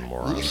 Stupid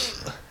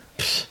morons.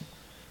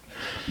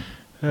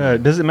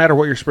 Does it matter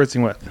what you're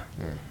spritzing with?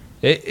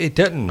 It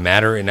doesn't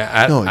matter, and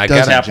I No, it got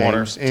doesn't, Tap James. water.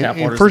 And- Tap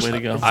and water's first- the way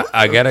to go.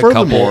 I got a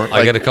Furthermore, couple.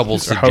 I got a like, couple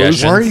hose?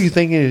 suggestions. Why are you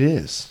thinking it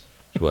is?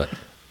 What?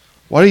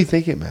 Why do you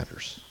think it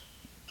matters?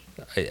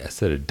 I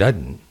said it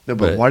doesn't. No,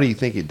 but why do you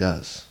think it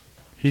does?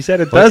 He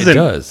said it But doesn't. It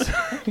does.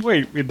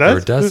 Wait, it Or does?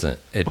 it doesn't.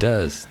 It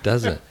does.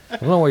 Doesn't. I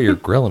don't know why you're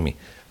grilling me.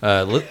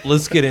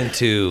 Let's get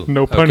into.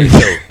 No pun okay,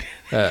 intended.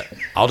 so,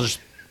 I'll just.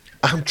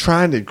 I'm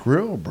trying to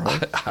grill, bro. I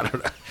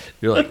don't know.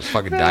 You're like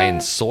fucking Diane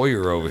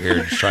Sawyer over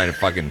here, just trying to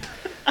fucking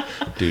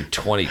do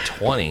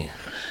 2020.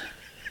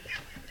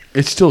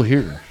 It's still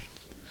here.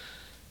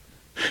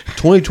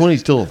 2020 is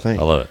still a thing.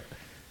 I love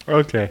it.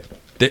 Okay.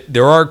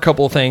 There are a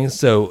couple of things.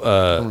 So,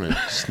 I'm gonna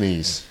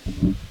sneeze.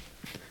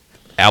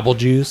 apple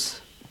juice,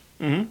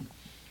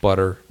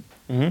 butter,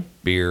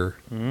 beer,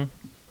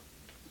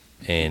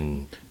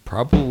 and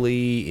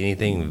probably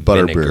anything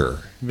Butter vinegar.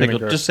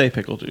 Vinegar. Just say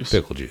pickle juice.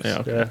 Pickle juice. Yeah.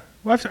 Okay. Yeah.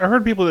 Well, I've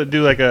heard people that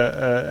do like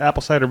a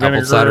apple cider vinegar.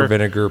 Apple cider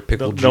vinegar,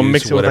 pickle They'll, juice, they'll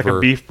mix it with whatever. like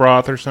a beef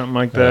broth or something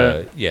like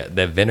that. Yeah,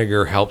 that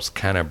vinegar helps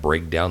kind of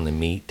break down the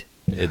meat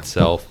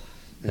itself.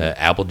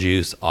 Apple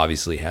juice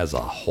obviously has a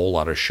whole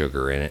lot of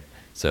sugar in it,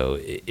 so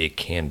it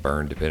can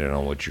burn depending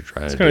on what you're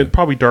trying It's to going do. to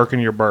probably darken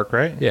your bark,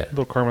 right? Yeah. A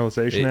little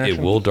caramelization It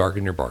action. will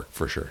darken your bark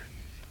for sure.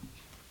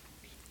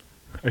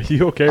 Are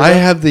you okay? I Rob?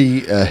 have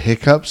the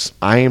hiccups.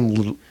 I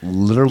am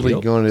literally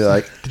Yep. going to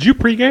like Did you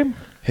pregame?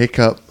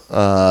 hiccup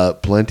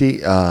plenty.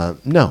 No,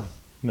 No.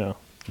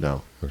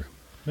 no.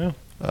 No.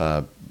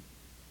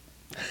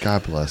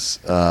 God bless.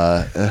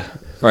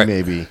 Right.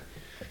 Maybe.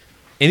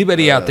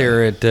 Anybody out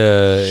there at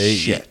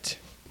Shit.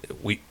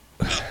 we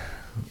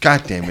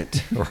God damn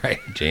it. right?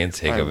 Jan's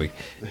hiccuping.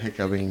 I'm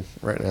hiccuping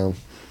right now.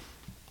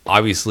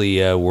 Obviously,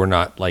 we're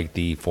not like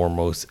the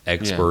foremost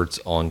experts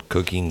on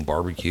cooking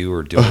barbecue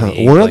or doing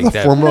anything We're not like the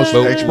that. foremost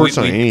But experts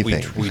on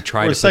anything. We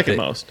try We're to second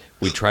put most.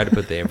 We try to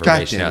put the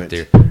information damn out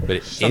there. it.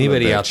 But Son of a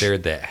anybody out bitch. there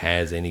that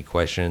has any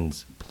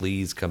questions,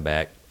 please come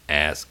back,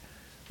 ask.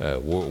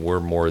 We're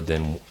more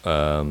than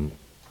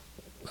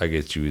I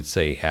guess you would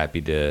say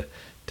happy to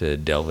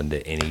delve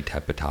into any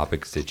type of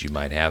topics that you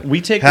might have.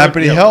 We take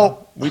Happy to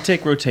help. We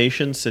take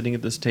rotation sitting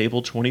at this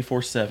table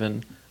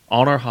 24/7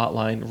 on our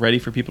hotline, ready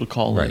for people to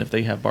call Right. in if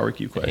they have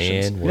barbecue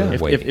questions. And we're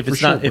waiting. If For it's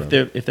sure, not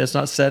if that's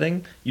not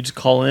setting, you just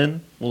call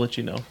in. We'll let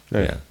you know.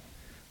 Yeah.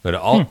 But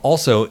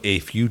also,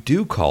 if you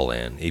do call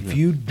in, if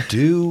you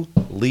do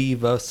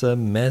leave us a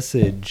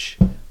message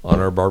on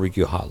our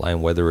barbecue hotline,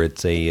 whether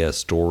it's a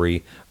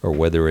story or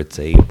whether it's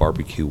a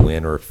barbecue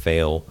win or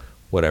fail,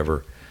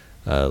 whatever,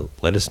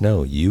 let us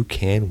know. You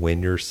can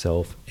win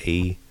yourself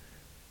a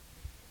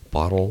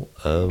bottle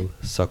of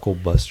Suckle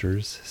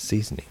Busters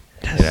seasoning.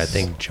 And I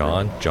think,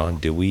 John,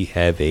 do we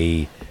have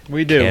a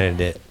We do.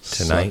 candidate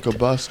tonight?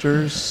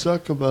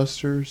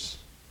 Suckabusters.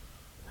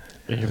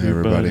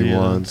 Everybody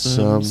wants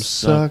some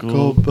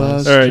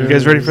Suckabusters. All right, you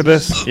guys ready for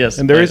this? Yes.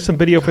 And there is some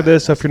video for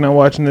this. So if you're not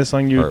watching this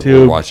on Or we're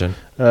YouTube, watching.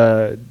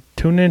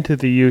 tune into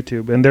the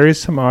YouTube. And there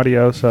is some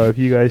audio. So if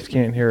you guys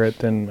can't hear it,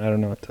 then I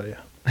don't know what to tell you.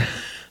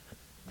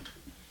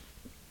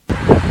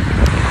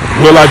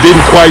 Well, I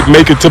didn't quite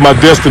make it to my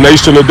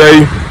destination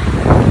today.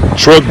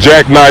 Truck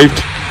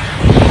jackknifed.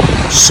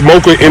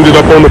 Smoker ended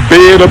up on the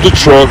bed of the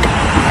truck.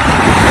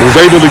 Was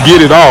able to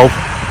get it off.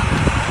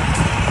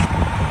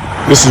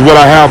 This is what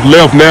I have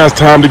left. Now it's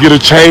time to get a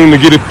chain to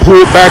get it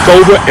pulled back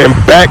over and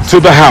back to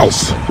the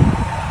house.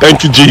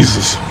 Thank you,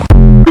 Jesus.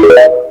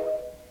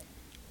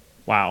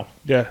 Wow.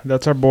 Yeah,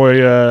 that's our boy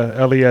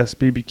LES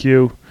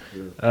BBQ.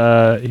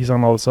 He's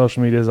on all the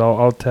social medias.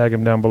 I'll tag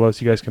him down below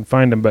so you guys can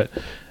find him. But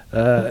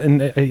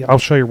and I'll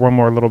show you one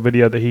more little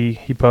video that he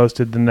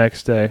posted the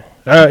next day.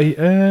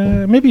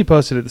 Maybe he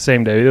posted it the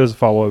same day. It was a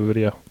follow-up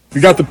video. We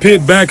got the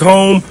pit back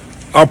home.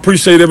 I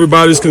appreciate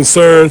everybody's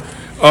concern,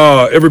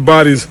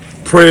 everybody's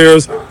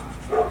prayers.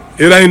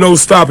 It ain't no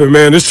stopping,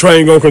 man. This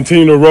train gonna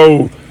continue to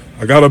roll.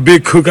 I got a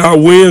big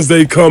cookout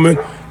Wednesday coming,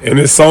 and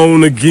it's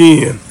on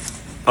again.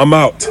 I'm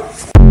out.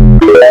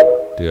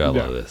 Dude, I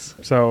love this.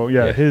 So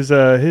yeah,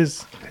 Yeah.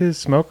 his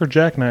smoker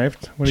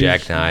jackknifed when he was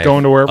Jackknife,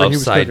 going to wherever he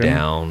was upside cooking.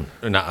 down,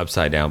 or not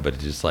upside down, but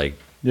just like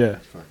Yeah,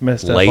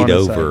 messed up on laid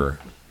his side. over.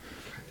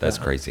 That's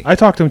crazy. I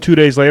talked to him 2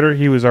 days later.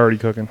 He was already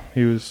cooking.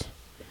 He was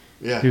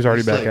Yeah, already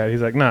he's back like, at it.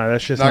 He's like, nah,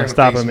 that's just not not gonna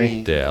stopping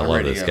face me. Yeah, I I'm love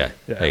ready to this go. guy.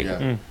 Yeah. Hey,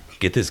 Yeah.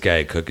 get this guy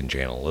a cooking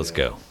channel. Let's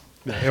go.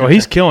 Well,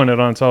 he's killing it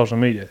on social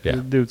media. Yeah.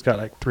 This dude's got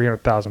like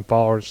 300,000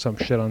 followers, some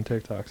shit on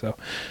TikTok. So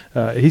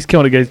he's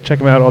killing it, guys. Check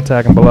him out. I'll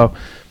tag him below.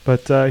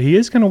 But he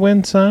is going to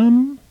win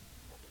some.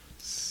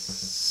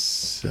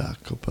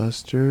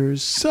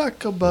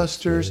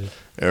 Suckabusters.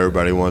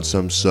 Everybody wants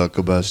some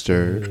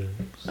Suckabusters.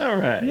 All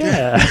right.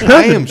 Yeah.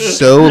 I am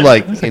so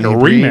like A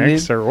inebriated.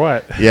 remix or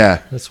what?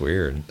 Yeah, That's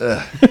weird.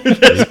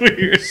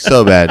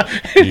 so bad.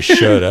 You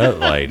showed up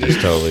like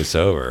just totally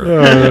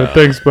sober.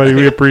 Thanks, buddy.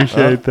 We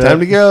appreciate that. Time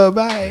to go.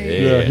 Bye.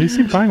 Yeah, he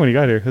seemed fine when he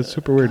got here. That's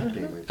super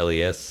weird.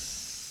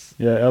 LES.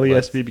 Yeah,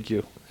 LES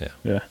BBQ. Yeah.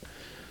 Yeah.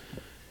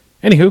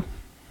 Anywho,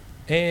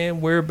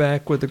 And we're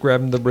back with the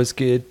grabbing the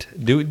brisket.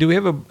 Do we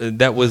have a?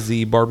 That was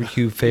the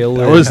barbecue fail.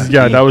 That was-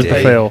 yeah, that was the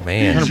Day. fail.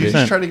 Man, 100%.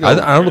 Just try to go.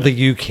 I don't think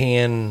you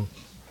can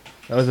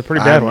that was a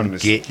pretty bad I'm one. gonna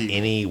get keep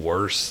any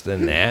worse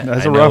than that.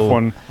 That's I a rough know-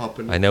 one.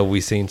 hopping. I know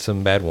we've seen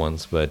some bad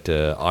ones, but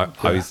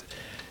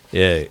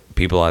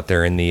people out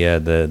there in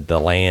the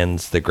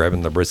lands, the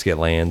grabbing the brisket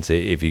lands.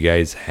 If you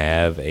guys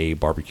have a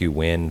barbecue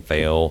win,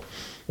 fail,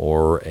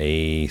 or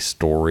a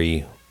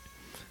story,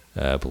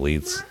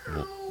 please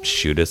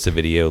shoot us a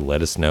video.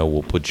 Let us know.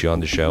 We'll put you on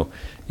the show.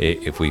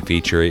 If we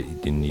feature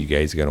it, then you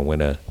guys are gonna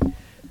win a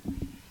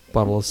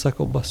bottle of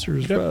Suckle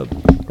Busters rub.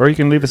 Or you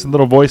can leave us a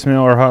little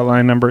voicemail. Our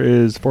hotline number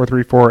is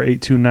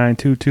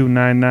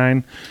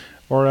 434-829-2299.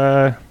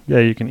 Or,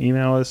 you can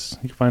email us.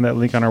 You can find that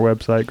link on our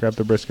website,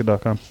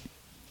 grabthebrisket.com.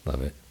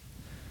 Love it.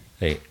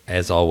 Hey,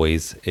 as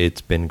always,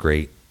 it's been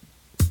great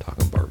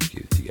talking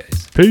barbecue with you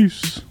guys.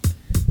 Peace.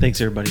 Thanks,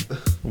 everybody.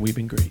 We've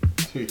been great.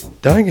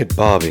 Dang it,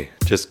 Bobby.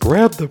 Just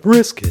grab the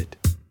brisket.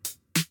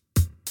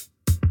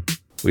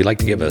 We'd like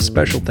to give a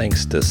special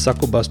thanks to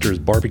Suckle Busters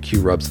Barbecue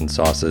Rubs and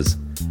Sauces,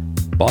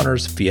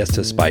 Bonner's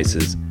Fiesta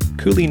Spices,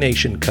 Cooley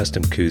Nation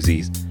Custom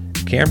Koozies,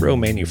 Cambro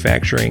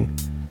Manufacturing,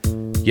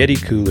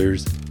 Yeti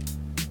Coolers,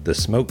 the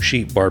Smoke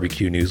Sheep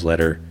Barbecue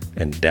Newsletter,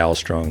 and Dow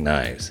Strong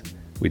Knives.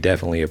 We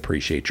definitely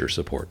appreciate your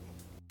support.